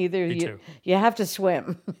choice. Either you have to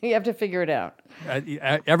swim. You have to figure it out.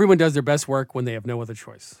 Everyone does their best work when they have no other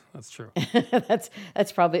choice. That's true.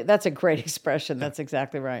 That's a great expression. That's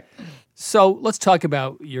exactly right. So let's talk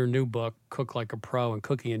about your new book, Cook Like a Pro, and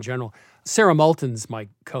cooking in general. Sarah Moulton's my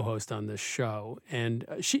co-host on this show, and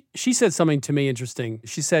she said something to me interesting.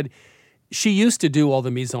 She said she used to do all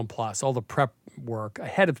the mise en place, all the prep work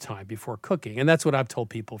ahead of time before cooking, and that's what I've told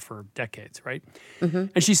people for decades, right? Mm-hmm.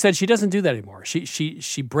 And she said she doesn't do that anymore.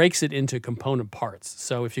 She breaks it into component parts.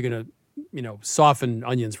 So if you're going to soften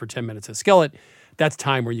onions for 10 minutes in a skillet, that's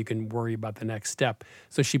time where you can worry about the next step.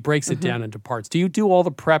 So she breaks it down into parts. Do you do all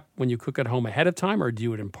the prep when you cook at home ahead of time, or do you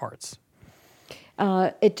do it in parts?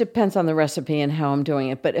 It depends on the recipe and how I'm doing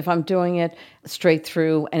it. But if I'm doing it straight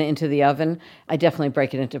through and into the oven, I definitely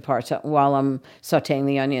break it into parts. While I'm sauteing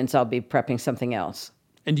the onions, I'll be prepping something else.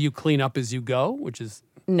 And do you clean up as you go, which is...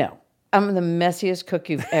 No. I'm the messiest cook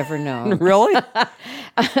you've ever known. Really?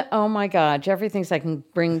 Oh, my God. Jeffrey thinks I can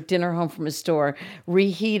bring dinner home from a store,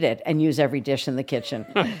 reheat it, and use every dish in the kitchen.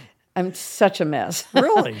 I'm such a mess.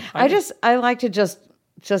 Really? I like to just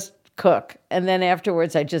cook, and then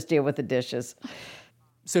afterwards I just deal with the dishes.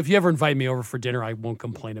 So if you ever invite me over for dinner, I won't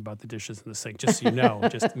complain about the dishes in the sink, just so you know.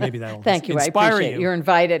 Just maybe that'll Thank you. inspire I appreciate it. You're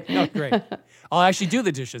invited. No, great. I'll actually do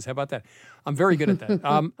the dishes. How about that? I'm very good at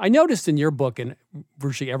that. I noticed in your book, and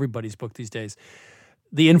virtually everybody's book these days,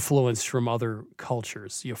 the influence from other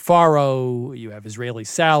cultures. You have farro, you have Israeli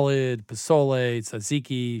salad, pozole,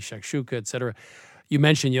 tzatziki, shakshuka, etc. You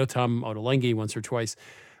mentioned Yotam Ottolenghi once or twice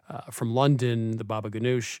from London, the baba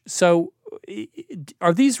ganoush. So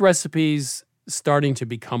are these recipes starting to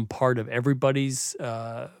become part of everybody's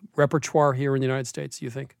repertoire here in the United States, you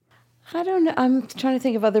think? I don't know. I'm trying to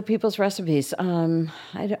think of other people's recipes.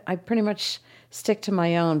 I pretty much stick to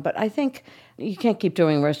my own, but I think you can't keep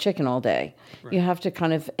doing roast chicken all day. Right. You have to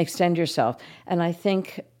kind of extend yourself. And I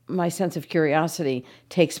think my sense of curiosity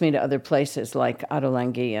takes me to other places like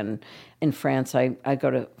Ottolenghi, and in France I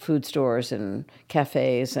go to food stores and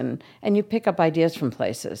cafes, and you pick up ideas from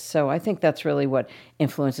places. So I think that's really what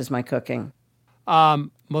influences my cooking.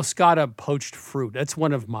 Moscata poached fruit. That's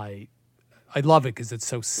one of my... I love it because it's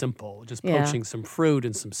so simple. Just poaching some fruit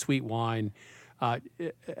and some sweet wine.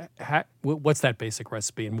 What's that basic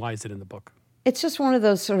recipe, and why is it in the book? It's just one of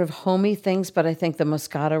those sort of homey things, but I think the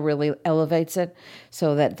Moscato really elevates it,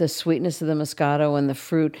 so that the sweetness of the Moscato and the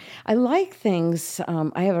fruit. I like things,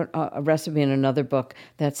 I have a recipe in another book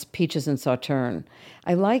that's peaches and sauterne.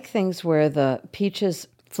 I like things where the peaches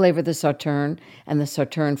flavor the Sauterne, and the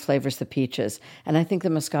Sauterne flavors the peaches. And I think the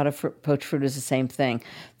Moscato poached fruit is the same thing.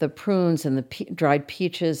 The prunes and the dried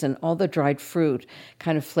peaches and all the dried fruit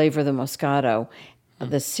kind of flavor the Moscato,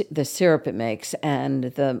 the syrup it makes, and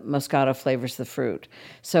the Moscato flavors the fruit.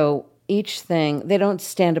 So each thing, they don't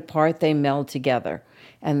stand apart, they meld together.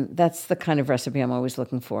 And that's the kind of recipe I'm always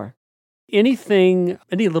looking for. Any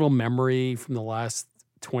little memory from the last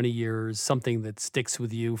 20 years, something that sticks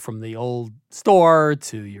with you from the old store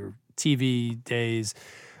to your TV days,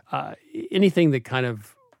 anything that kind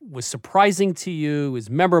of was surprising to you, is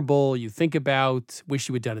memorable, you think about, wish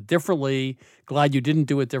you had done it differently, glad you didn't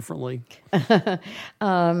do it differently?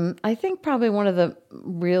 I think probably one of the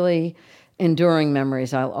really enduring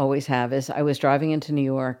memories I'll always have is I was driving into New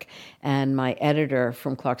York, and my editor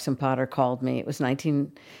from Clarkson Potter called me. It was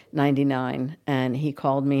 1999, and he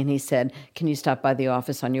called me and he said, "Can you stop by the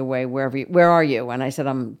office on your way where are you?" And I said,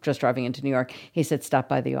 "I'm just driving into New York." He said, "Stop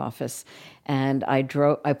by the office." And I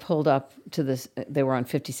pulled up to this, they were on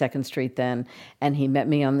 52nd Street then, and he met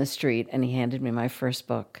me on the street and he handed me my first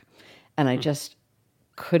book. And I just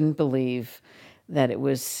couldn't believe that it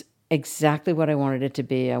was exactly what I wanted it to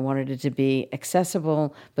be. I wanted it to be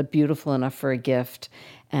accessible but beautiful enough for a gift.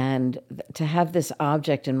 And to have this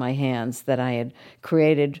object in my hands that I had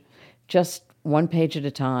created just one page at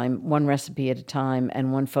a time, one recipe at a time,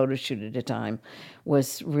 and one photo shoot at a time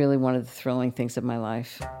was really one of the thrilling things of my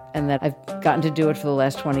life. And that I've gotten to do it for the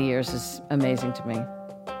last 20 years is amazing to me.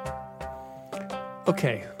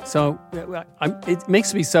 Okay, so it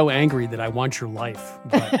makes me so angry that I want your life.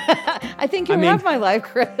 But I think you have my life,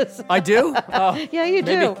 Chris. I do? Yeah, you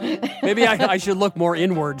do. Maybe I should look more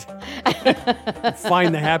inward,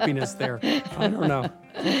 find the happiness there. I don't know.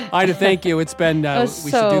 Ida, thank you. It's been,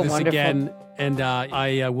 we should do this again. And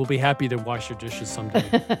I will be happy to wash your dishes someday.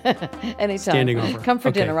 Anytime. Standing over. Come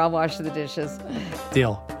for dinner. I'll wash the dishes.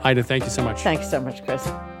 Deal. Ida, thank you so much. Thanks so much, Chris.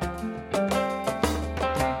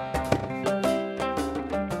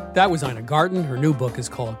 That was Ina Garten. Her new book is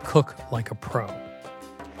called Cook Like a Pro.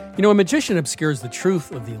 You know, a magician obscures the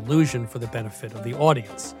truth of the illusion for the benefit of the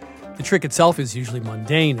audience. The trick itself is usually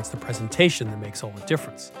mundane. It's the presentation that makes all the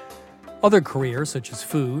difference. Other careers, such as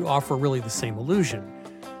food, offer really the same illusion.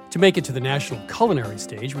 To make it to the national culinary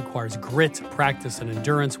stage requires grit, practice, and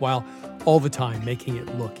endurance, while all the time making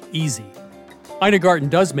it look easy. Ina Garten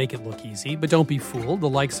does make it look easy, but don't be fooled. The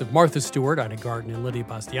likes of Martha Stewart, Ina Garten, and Lydia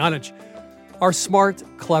Bastianich are smart,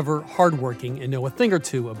 clever, hardworking, and know a thing or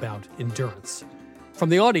two about endurance. From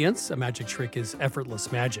the audience, a magic trick is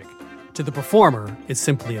effortless magic. To the performer, it's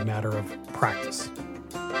simply a matter of practice.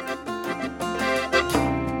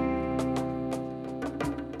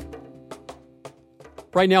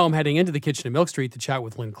 Right now, I'm heading into the kitchen at Milk Street to chat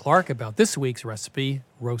with Lynn Clark about this week's recipe,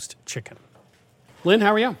 roast chicken. Lynn,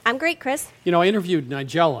 how are you? I'm great, Chris. You know, I interviewed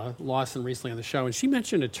Nigella Lawson recently on the show, and she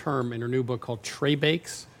mentioned a term in her new book called tray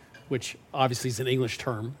bakes, which obviously is an English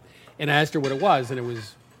term. And I asked her what it was, and it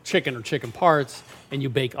was chicken or chicken parts, and you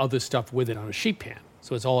bake other stuff with it on a sheet pan.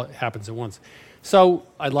 So it's all, it happens at once. So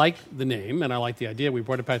I like the name, and I like the idea. We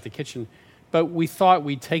brought it back to the kitchen. But we thought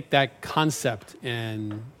we'd take that concept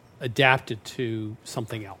and adapt it to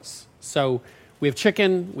something else. So we have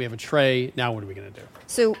chicken, we have a tray. Now what are we going to do?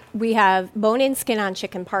 So we have bone-in, skin-on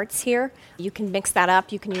chicken parts here. You can mix that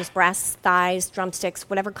up. You can use breasts, thighs, drumsticks,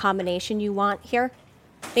 whatever combination you want here.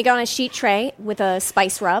 They go on a sheet tray with a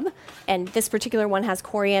spice rub, and this particular one has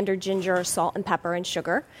coriander, ginger, salt, and pepper, and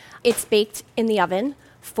sugar. It's baked in the oven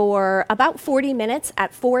for about 40 minutes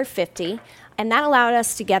at 450, and that allowed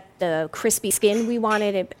us to get the crispy skin we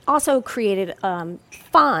wanted. It also created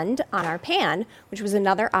fond on our pan, which was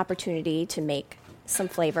another opportunity to make some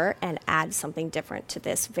flavor and add something different to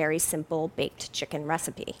this very simple baked chicken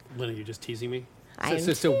recipe. Lynn, are you just teasing me?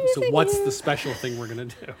 So what's the special thing we're going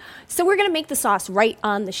to do? So we're going to make the sauce right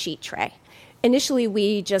on the sheet tray. Initially,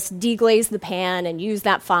 we just deglaze the pan and use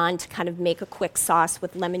that fond to kind of make a quick sauce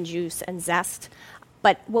with lemon juice and zest.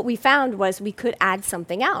 But what we found was we could add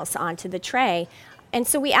something else onto the tray. And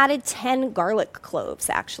so we added 10 garlic cloves,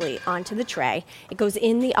 actually, onto the tray. It goes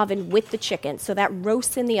in the oven with the chicken, so that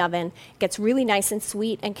roasts in the oven, gets really nice and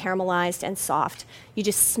sweet and caramelized and soft. You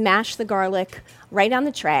just smash the garlic right on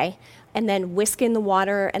the tray, and then whisk in the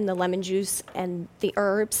water and the lemon juice and the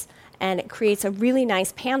herbs, and it creates a really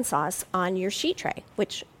nice pan sauce on your sheet tray,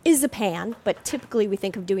 which is a pan, but typically we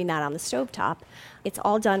think of doing that on the stovetop. It's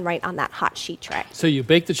all done right on that hot sheet tray. So you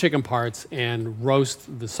bake the chicken parts and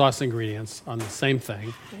roast the sauce ingredients on the same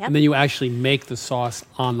thing, Yep. and then you actually make the sauce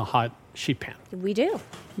on the hot sheet pan. We do.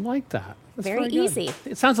 I like that. That's Very good. easy.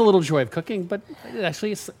 It sounds a little joy of cooking, but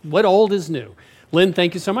actually, what old is new. Lynn,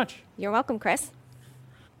 thank you so much. You're welcome, Chris.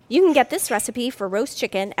 You can get this recipe for roast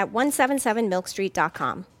chicken at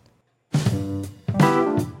 177milkstreet.com.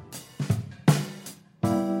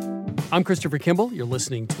 I'm Christopher Kimball. You're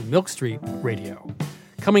listening to Milk Street Radio.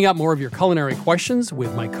 Coming up, more of your culinary questions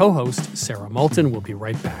with my co-host, Sarah Moulton. We'll be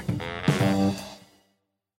right back.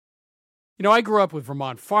 You know, I grew up with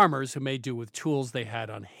Vermont farmers who made do with tools they had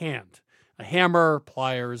on hand. A hammer,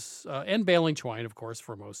 pliers, and baling twine, of course,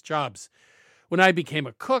 for most jobs. When I became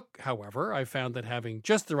a cook, however, I found that having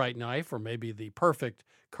just the right knife or maybe the perfect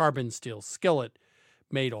carbon steel skillet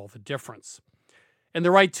made all the difference. And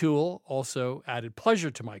the right tool also added pleasure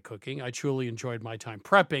to my cooking. I truly enjoyed my time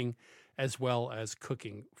prepping as well as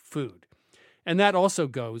cooking food. And that also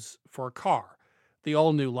goes for a car. The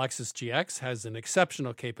all-new Lexus GX has an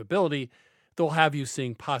exceptional capability that will have you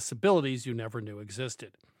seeing possibilities you never knew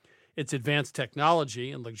existed. Its advanced technology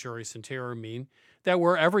and luxurious interior mean that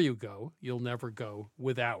wherever you go, you'll never go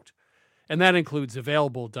without. And that includes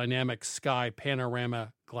available dynamic sky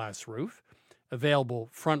panorama glass roof, available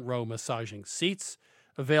front row massaging seats,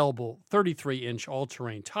 available 33-inch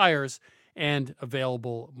all-terrain tires, and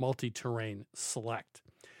available multi-terrain select.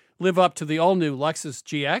 Live up to the all-new Lexus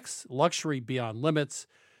GX, luxury beyond limits.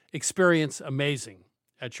 Experience amazing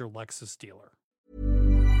at your Lexus dealer.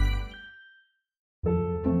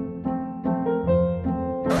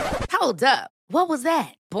 Hold up. What was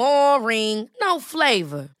that? Boring. No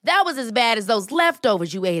flavor. That was as bad as those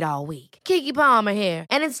leftovers you ate all week. Keke Palmer here,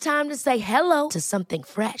 and it's time to say hello to something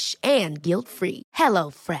fresh and guilt-free.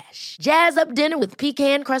 HelloFresh. Jazz up dinner with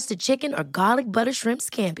pecan-crusted chicken or garlic butter shrimp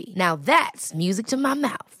scampi. Now that's music to my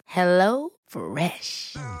mouth.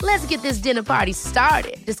 HelloFresh. Let's get this dinner party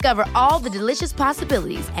started. Discover all the delicious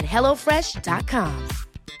possibilities at HelloFresh.com.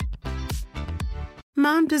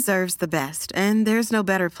 Mom deserves the best, and there's no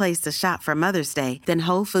better place to shop for Mother's Day than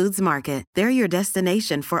Whole Foods Market. They're your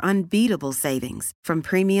destination for unbeatable savings, from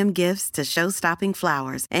premium gifts to show-stopping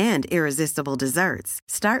flowers and irresistible desserts.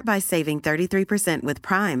 Start by saving 33% with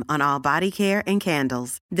Prime on all body care and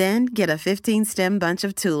candles. Then get a 15-stem bunch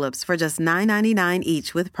of tulips for just $9.99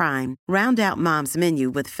 each with Prime. Round out Mom's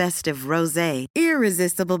menu with festive rosé,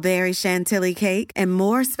 irresistible berry chantilly cake, and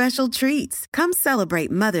more special treats. Come celebrate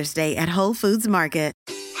Mother's Day at Whole Foods Market.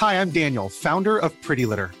 Hi, I'm Daniel, founder of Pretty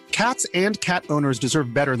Litter. Cats and cat owners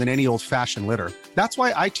deserve better than any old-fashioned litter. That's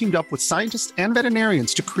why I teamed up with scientists and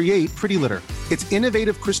veterinarians to create Pretty Litter. Its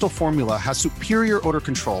innovative crystal formula has superior odor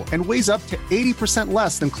control and weighs up to 80%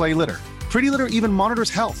 less than clay litter. Pretty Litter even monitors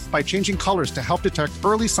health by changing colors to help detect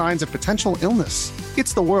early signs of potential illness.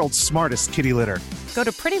 It's the world's smartest kitty litter. Go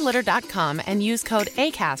to prettylitter.com and use code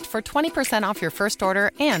ACAST for 20% off your first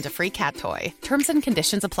order and a free cat toy. Terms and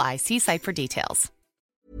conditions apply. See site for details.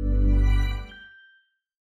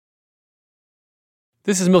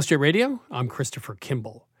 This is Milk Street Radio. I'm Christopher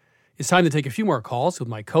Kimball. It's time to take a few more calls with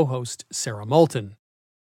my co-host, Sarah Moulton.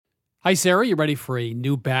 Hi, Sarah. You ready for a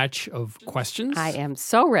new batch of questions? I am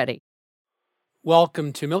so ready.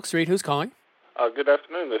 Welcome to Milk Street. Who's calling? Good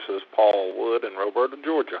afternoon. This is Paul Wood in Roberta,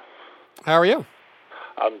 Georgia. How are you?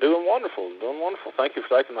 I'm doing wonderful. Thank you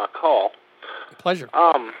for taking my call. Pleasure.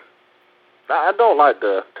 I don't like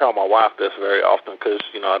to tell my wife this very often because,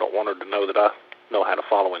 I don't want her to know that I know how to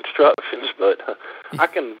follow instructions, but I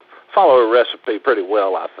can follow a recipe pretty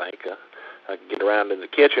well, I think. I can get around in the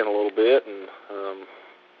kitchen a little bit, and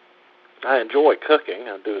I enjoy cooking.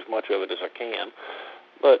 I do as much of it as I can.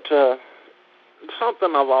 But something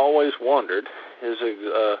I've always wondered is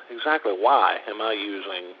exactly why am I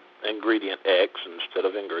using ingredient X instead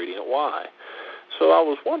of ingredient Y? So I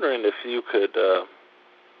was wondering if you could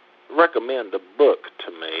recommend a book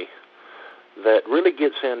to me that really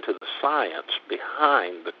gets into the science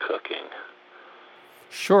behind the cooking.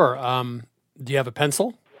 Sure. Do you have a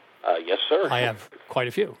pencil? Yes, sir. I have quite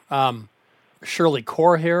a few. Shirley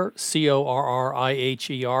Corriher,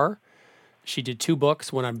 Corriher. She did 2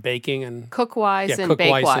 books, one on baking and Cookwise and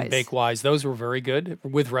Cookwise Bakewise. And Bakewise. Those were very good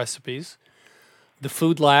with recipes. The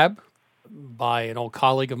Food Lab by an old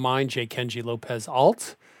colleague of mine, J. Kenji Lopez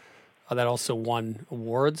Alt. That also won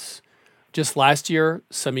awards. Just last year,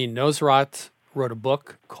 Samin Nosrat wrote a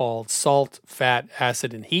book called Salt, Fat,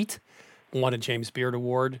 Acid, and Heat. Won a James Beard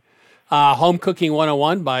Award. Home Cooking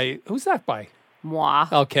 101 by, who's that by? Moi.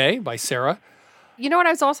 Okay, by Sarah. You know what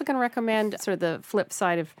I was also going to recommend, sort of the flip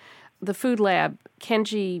side of the Food Lab.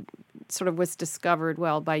 Kenji sort of was discovered,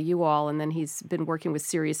 by you all, and then he's been working with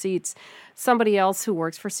Serious Eats. Somebody else who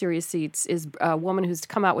works for Serious Eats is a woman who's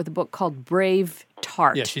come out with a book called Brave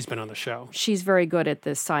Tart. Yeah, she's been on the show. She's very good at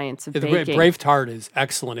the science of baking. Brave Tart is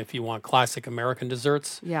excellent if you want classic American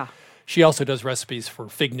desserts. Yeah. She also does recipes for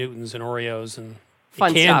Fig Newtons and Oreos and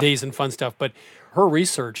fun candies stuff. And fun stuff. But Her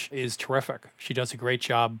research is terrific. She does a great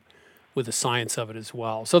job with the science of it as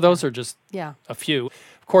well. So those are just a few.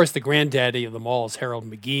 Of course, the granddaddy of them all is Harold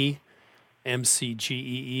McGee,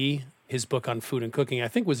 MCGEE. His book on food and cooking, I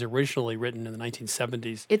think, was originally written in the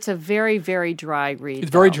 1970s. It's a very, very dry read.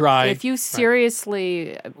 It's very dry. If you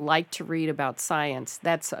seriously like to read about science,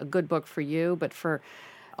 that's a good book for you. But for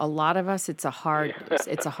a lot of us, it's a hard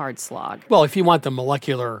slog. Well, if you want the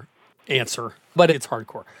molecular answer, but it's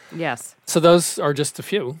hardcore. Yes. So those are just a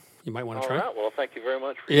few you might want to try. All right. Well, thank you very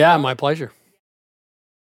much. Yeah, my pleasure.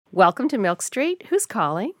 Welcome to Milk Street. Who's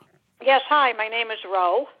calling? Yes, hi. My name is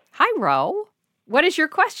Ro. Hi, Ro. What is your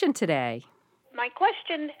question today? My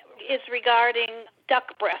question is regarding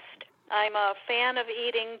duck breast. I'm a fan of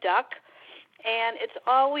eating duck, and it's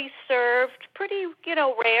always served pretty,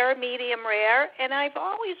 rare, medium rare, and I've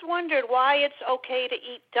always wondered why it's okay to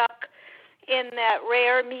eat duck in that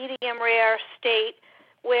rare, medium rare state,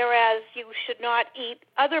 whereas you should not eat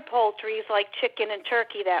other poultries like chicken and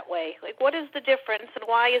turkey that way. Like, what is the difference, and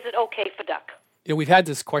why is it okay for duck? We've had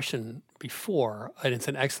this question before, and it's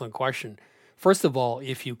an excellent question. First of all,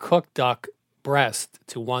 if you cook duck breast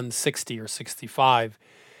to 160 or 65,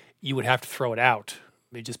 you would have to throw it out.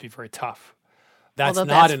 It'd just be very tough. That's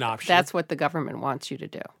not an option. That's what the government wants you to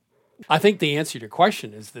do. I think the answer to your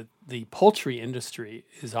question is that the poultry industry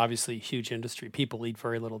is obviously a huge industry. People eat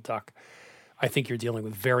very little duck. I think you're dealing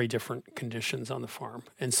with very different conditions on the farm.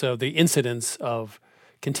 And so the incidence of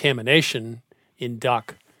contamination in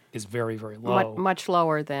duck is very, very low. Much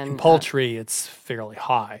lower than... In poultry, it's fairly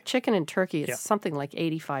high. Chicken and turkey, it's something like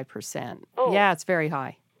 85%. Oh. Yeah, it's very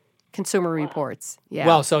high. Consumer Reports. Yeah.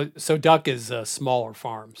 Well, so duck is smaller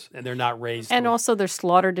farms, and they're not raised. And also they're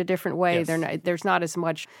slaughtered a different way. Yes. There's not as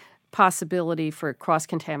much possibility for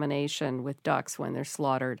cross-contamination with ducks when they're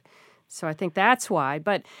slaughtered. So I think that's why.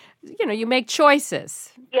 But, you make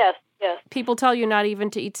choices. Yes, yes. People tell you not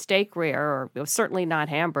even to eat steak rare, or certainly not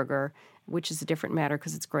hamburger, which is a different matter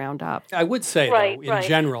because it's ground up. I would say, though, in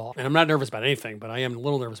general, and I'm not nervous about anything, but I am a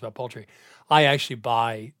little nervous about poultry. I actually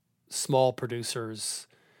buy small producers,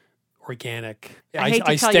 organic. I hate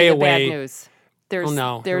to tell stay you the away. bad news. Here we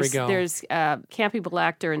go. There's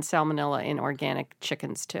Campylobacter and Salmonella in organic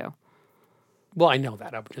chickens, too. Well, I know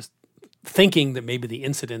that. I'm just thinking that maybe the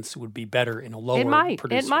incidence would be better in a lower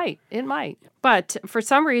producer. It might. But for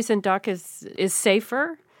some reason, duck is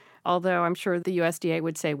safer. Although I'm sure the USDA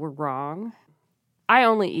would say we're wrong. I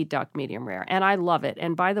only eat duck medium rare, and I love it.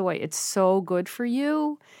 And by the way, it's so good for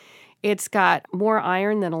you. It's got more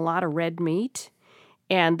iron than a lot of red meat,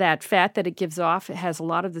 and that fat that it gives off has a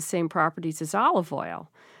lot of the same properties as olive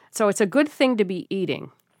oil. So it's a good thing to be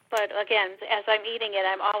eating. But again, as I'm eating it,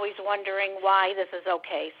 I'm always wondering why this is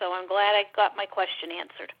okay. So I'm glad I got my question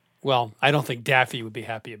answered. Well, I don't think Daffy would be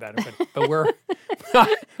happy about it, but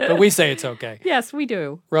but we say it's okay. Yes, we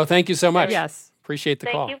do. Ro, thank you so much. Yes. Appreciate the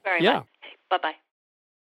call. Thank you very much. Bye-bye.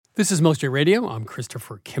 This is Milk Street Radio. I'm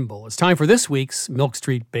Christopher Kimball. It's time for this week's Milk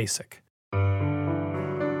Street Basic.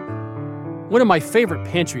 One of my favorite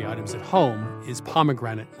pantry items at home is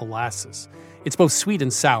pomegranate molasses. It's both sweet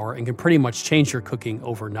and sour and can pretty much change your cooking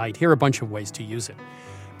overnight. Here are a bunch of ways to use it.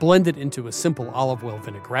 Blend it into a simple olive oil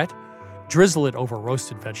vinaigrette. Drizzle it over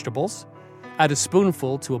roasted vegetables. Add a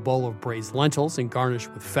spoonful to a bowl of braised lentils and garnish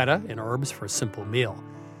with feta and herbs for a simple meal.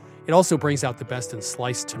 It also brings out the best in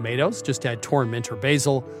sliced tomatoes. Just add torn mint or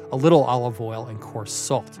basil, a little olive oil, and coarse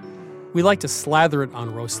salt. We like to slather it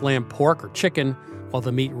on roast lamb, pork, or chicken while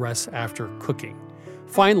the meat rests after cooking.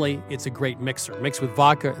 Finally, it's a great mixer. Mix with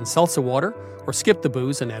vodka and seltzer water, or skip the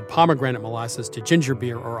booze and add pomegranate molasses to ginger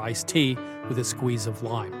beer or iced tea with a squeeze of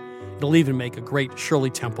lime. It'll even make a great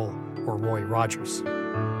Shirley Temple or Roy Rogers.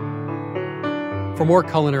 For more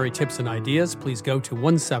culinary tips and ideas, please go to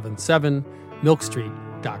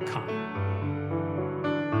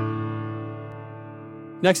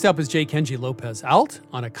 177milkstreet.com. Next up is J. Kenji Lopez Alt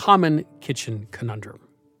on a common kitchen conundrum.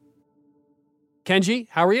 Kenji,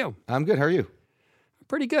 how are you? I'm good. How are you?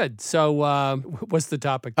 Pretty good. So what's the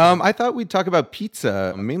topic? I thought we'd talk about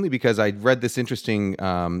pizza, mainly because I read this interesting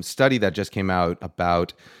study that just came out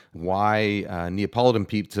about why Neapolitan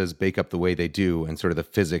pizzas bake up the way they do and sort of the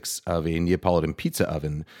physics of a Neapolitan pizza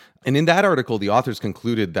oven. And in that article, the authors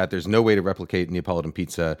concluded that there's no way to replicate Neapolitan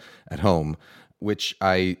pizza at home, which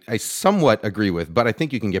I somewhat agree with, but I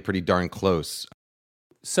think you can get pretty darn close.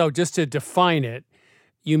 So just to define it,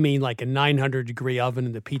 you mean like a 900-degree oven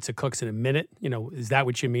and the pizza cooks in a minute? Is that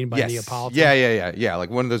what you mean by Neapolitan? Yeah. Like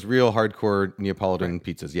one of those real hardcore Neapolitan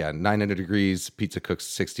pizzas. Yeah, 900 degrees, pizza cooks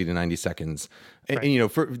 60 to 90 seconds. Right.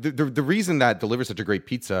 And for the reason that delivers such a great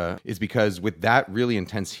pizza is because with that really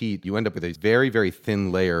intense heat, you end up with a very, very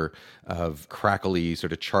thin layer of crackly,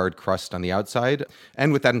 sort of charred crust on the outside.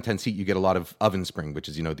 And with that intense heat, you get a lot of oven spring, which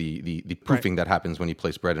is, the proofing that happens when you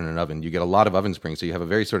place bread in an oven. You get a lot of oven spring, so you have a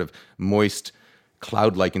very sort of moist,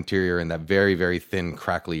 cloud-like interior and that very, very thin,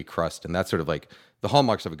 crackly crust. And that's sort of like the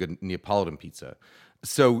hallmarks of a good Neapolitan pizza.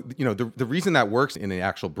 So, the reason that works in an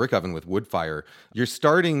actual brick oven with wood fire, you're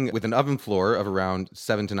starting with an oven floor of around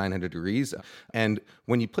 700 to 900 degrees. And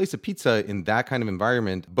when you place a pizza in that kind of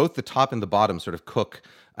environment, both the top and the bottom sort of cook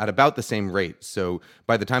at about the same rate. So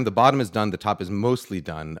by the time the bottom is done, the top is mostly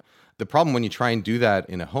done. The problem when you try and do that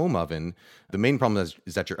in a home oven, the main problem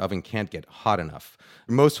is that your oven can't get hot enough.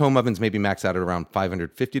 Most home ovens maybe max out at around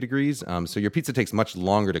 550 degrees. So your pizza takes much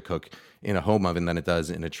longer to cook in a home oven than it does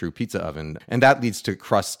in a true pizza oven. And that leads to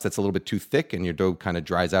crust that's a little bit too thick and your dough kind of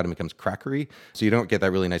dries out and becomes crackery. So you don't get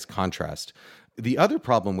that really nice contrast. The other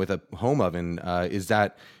problem with a home oven is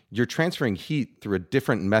that you're transferring heat through a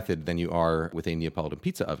different method than you are with a Neapolitan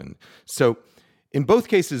pizza oven. So in both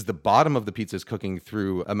cases, the bottom of the pizza is cooking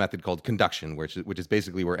through a method called conduction, which is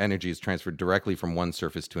basically where energy is transferred directly from one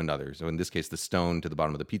surface to another. So in this case, the stone to the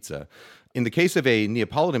bottom of the pizza. In the case of a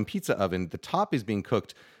Neapolitan pizza oven, the top is being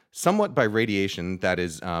cooked somewhat by radiation, that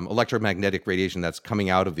is electromagnetic radiation that's coming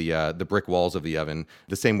out of the brick walls of the oven,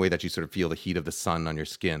 the same way that you sort of feel the heat of the sun on your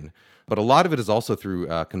skin. But a lot of it is also through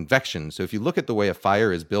convection. So if you look at the way a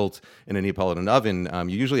fire is built in a Neapolitan oven,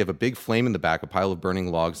 you usually have a big flame in the back, a pile of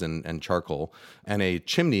burning logs and charcoal, and a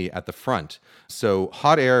chimney at the front. So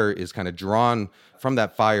hot air is kind of drawn from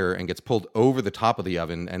that fire and gets pulled over the top of the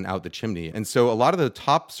oven and out the chimney. And so a lot of the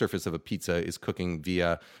top surface of a pizza is cooking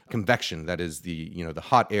via convection. That is the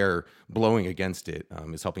hot air blowing against it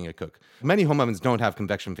is helping it cook. Many home ovens don't have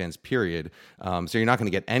convection fans, period. So you're not going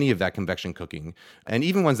to get any of that convection cooking. And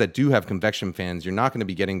even ones that do have convection fans, you're not going to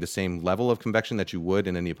be getting the same level of convection that you would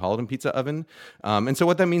in a Neapolitan pizza oven. And so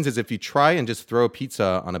what that means is if you try and just throw a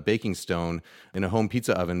pizza on a baking stone in a home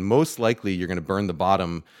pizza oven, most likely you're going to burn the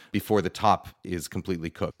bottom before the top is completely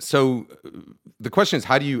cooked. So the question is,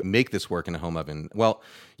 how do you make this work in a home oven? Well,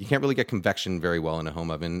 you can't really get convection very well in a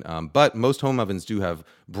home oven, but most home ovens do have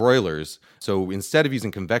broilers. So instead of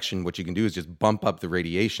using convection, what you can do is just bump up the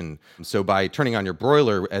radiation. So by turning on your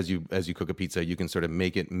broiler as you cook a pizza, you can sort of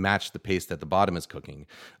make it match the pace that the bottom is cooking.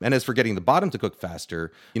 And as for getting the bottom to cook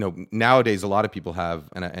faster, nowadays a lot of people have,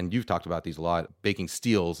 and you've talked about these a lot, baking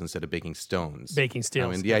steels instead of baking stones. Baking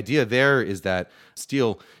steels. And the idea there is that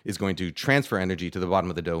steel is going to transfer energy to the bottom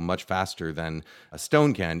of the dough much faster than a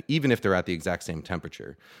stone can, even if they're at the exact same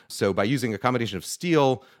temperature. So by using a combination of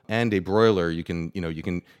steel and a broiler, you can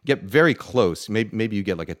get very close. Maybe you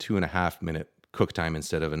get like a 2.5 minute cook time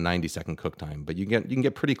instead of a 90-second cook time, but you can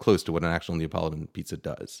get pretty close to what an actual Neapolitan pizza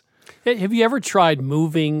does. Have you ever tried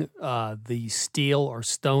moving the steel or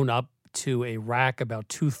stone up to a rack about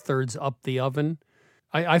 2/3 up the oven?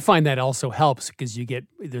 I find that also helps because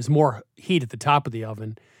there's more heat at the top of the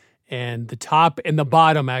oven, and the top and the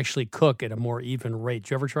bottom actually cook at a more even rate.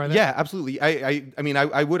 Did you ever try that? Yeah, absolutely.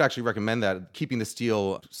 I would actually recommend that, keeping the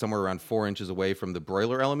steel somewhere around 4 inches away from the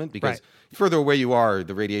broiler element, because further away you are,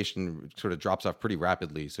 the radiation sort of drops off pretty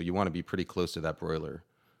rapidly. So you want to be pretty close to that broiler.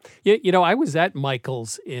 Yeah, I was at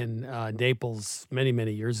Michael's in Naples many,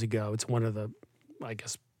 many years ago. It's one of the, I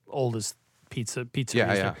guess, oldest pizzerias.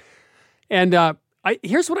 Yeah. And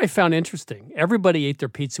here's what I found interesting. Everybody ate their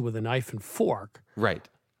pizza with a knife and fork. Right.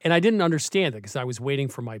 And I didn't understand it because I was waiting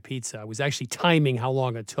for my pizza. I was actually timing how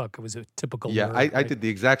long it took. It was a typical nerd, I right? did the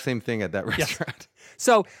exact same thing at that restaurant. Yes.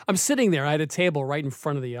 So I'm sitting there. I had a table right in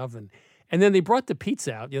front of the oven. And then they brought the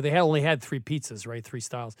pizza out. They only had 3 pizzas, right? 3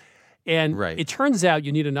 styles. And it turns out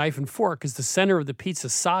you need a knife and fork because the center of the pizza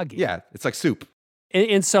is soggy. Yeah, it's like soup.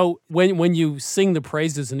 And so when you sing the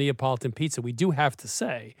praises of Neapolitan pizza, we do have to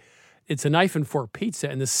say it's a knife and fork pizza.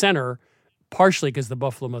 And the center, partially because the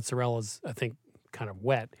buffalo mozzarella is, I think, kind of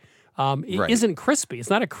wet, it isn't crispy. It's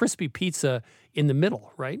not a crispy pizza in the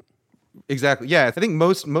middle, right? Exactly. Yeah, I think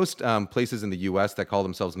most places in the U.S. that call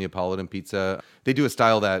themselves Neapolitan pizza, they do a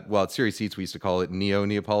style that, well, at Series Seats we used to call it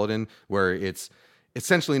Neo-Neapolitan, where it's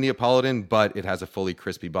essentially Neapolitan, but it has a fully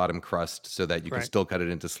crispy bottom crust so that you can still cut it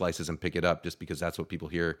into slices and pick it up, just because that's what people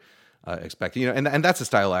here expect. And that's a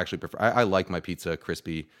style I actually prefer. I like my pizza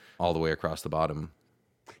crispy all the way across the bottom.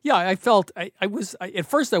 Yeah, I felt I was at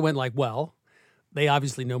first I went like, well, They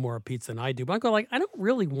obviously know more of pizza than I do, but I go I don't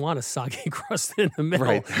really want a soggy crust in the middle.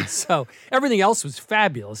 Right. So everything else was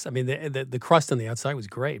fabulous. I mean, the crust on the outside was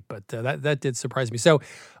great, but that did surprise me. So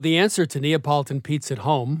the answer to Neapolitan pizza at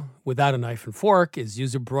home without a knife and fork is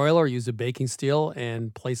use a broiler, use a baking steel,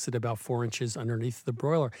 and place it about 4 inches underneath the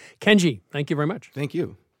broiler. Kenji, thank you very much. Thank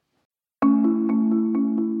you.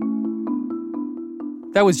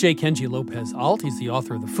 That was J. Kenji Lopez Alt. He's the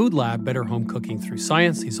author of The Food Lab, Better Home Cooking Through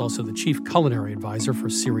Science. He's also the chief culinary advisor for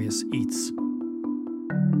Serious Eats.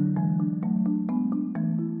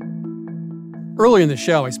 Earlier in the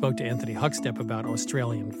show, I spoke to Anthony Huckstep about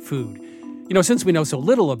Australian food. Since we know so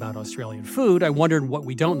little about Australian food, I wondered what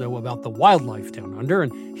we don't know about the wildlife down under,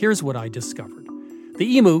 and here's what I discovered.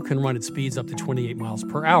 The emu can run at speeds up to 28 miles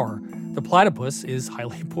per hour. The platypus is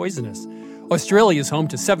highly poisonous. Australia is home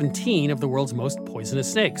to 17 of the world's most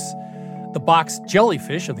poisonous snakes. The box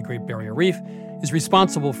jellyfish of the Great Barrier Reef is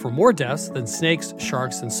responsible for more deaths than snakes,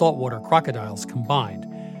 sharks, and saltwater crocodiles combined.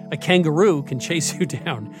 A kangaroo can chase you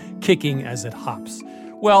down, kicking as it hops.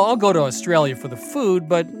 Well, I'll go to Australia for the food,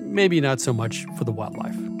 but maybe not so much for the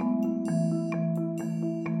wildlife.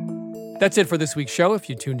 That's it for this week's show. If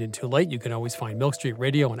you tuned in too late, you can always find Milk Street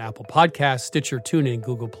Radio on Apple Podcasts, Stitcher, TuneIn,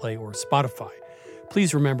 Google Play, or Spotify.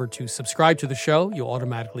 Please remember to subscribe to the show. You'll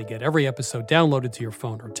automatically get every episode downloaded to your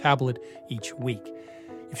phone or tablet each week.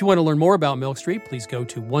 If you want to learn more about Milk Street, please go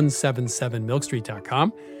to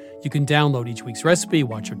 177milkstreet.com. You can download each week's recipe,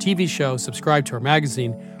 watch our TV show, subscribe to our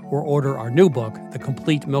magazine, or order our new book, The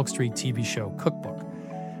Complete Milk Street TV Show Cookbook.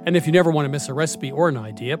 And if you never want to miss a recipe or an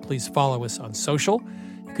idea, please follow us on social.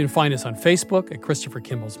 You can find us on Facebook at Christopher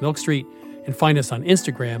Kimball's Milk Street and find us on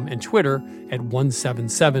Instagram and Twitter at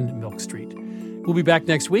 177Milk Street. We'll be back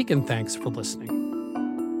next week, and thanks for listening.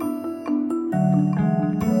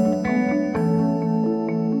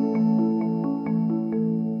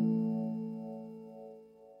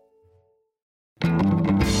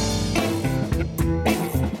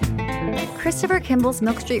 Christopher Kimball's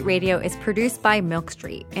Milk Street Radio is produced by Milk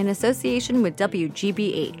Street in association with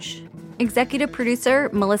WGBH. Executive producer,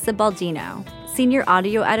 Melissa Baldino. Senior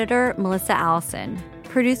audio editor, Melissa Allison.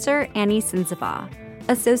 Producer, Annie Sinzaba.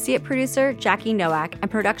 Associate producer, Jackie Nowak, and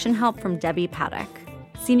production help from Debbie Paddock.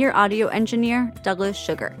 Senior audio engineer, Douglas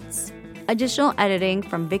Sugarts. Additional editing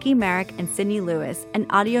from Vicki Merrick and Sydney Lewis, and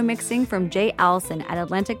audio mixing from Jay Allison at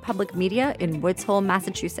Atlantic Public Media in Woods Hole,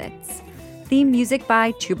 Massachusetts. Theme music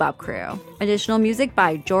by Toubab Crew. Additional music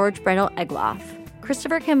by George Brendel Egloff.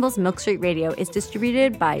 Christopher Kimball's Milk Street Radio is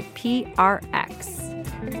distributed by PRX.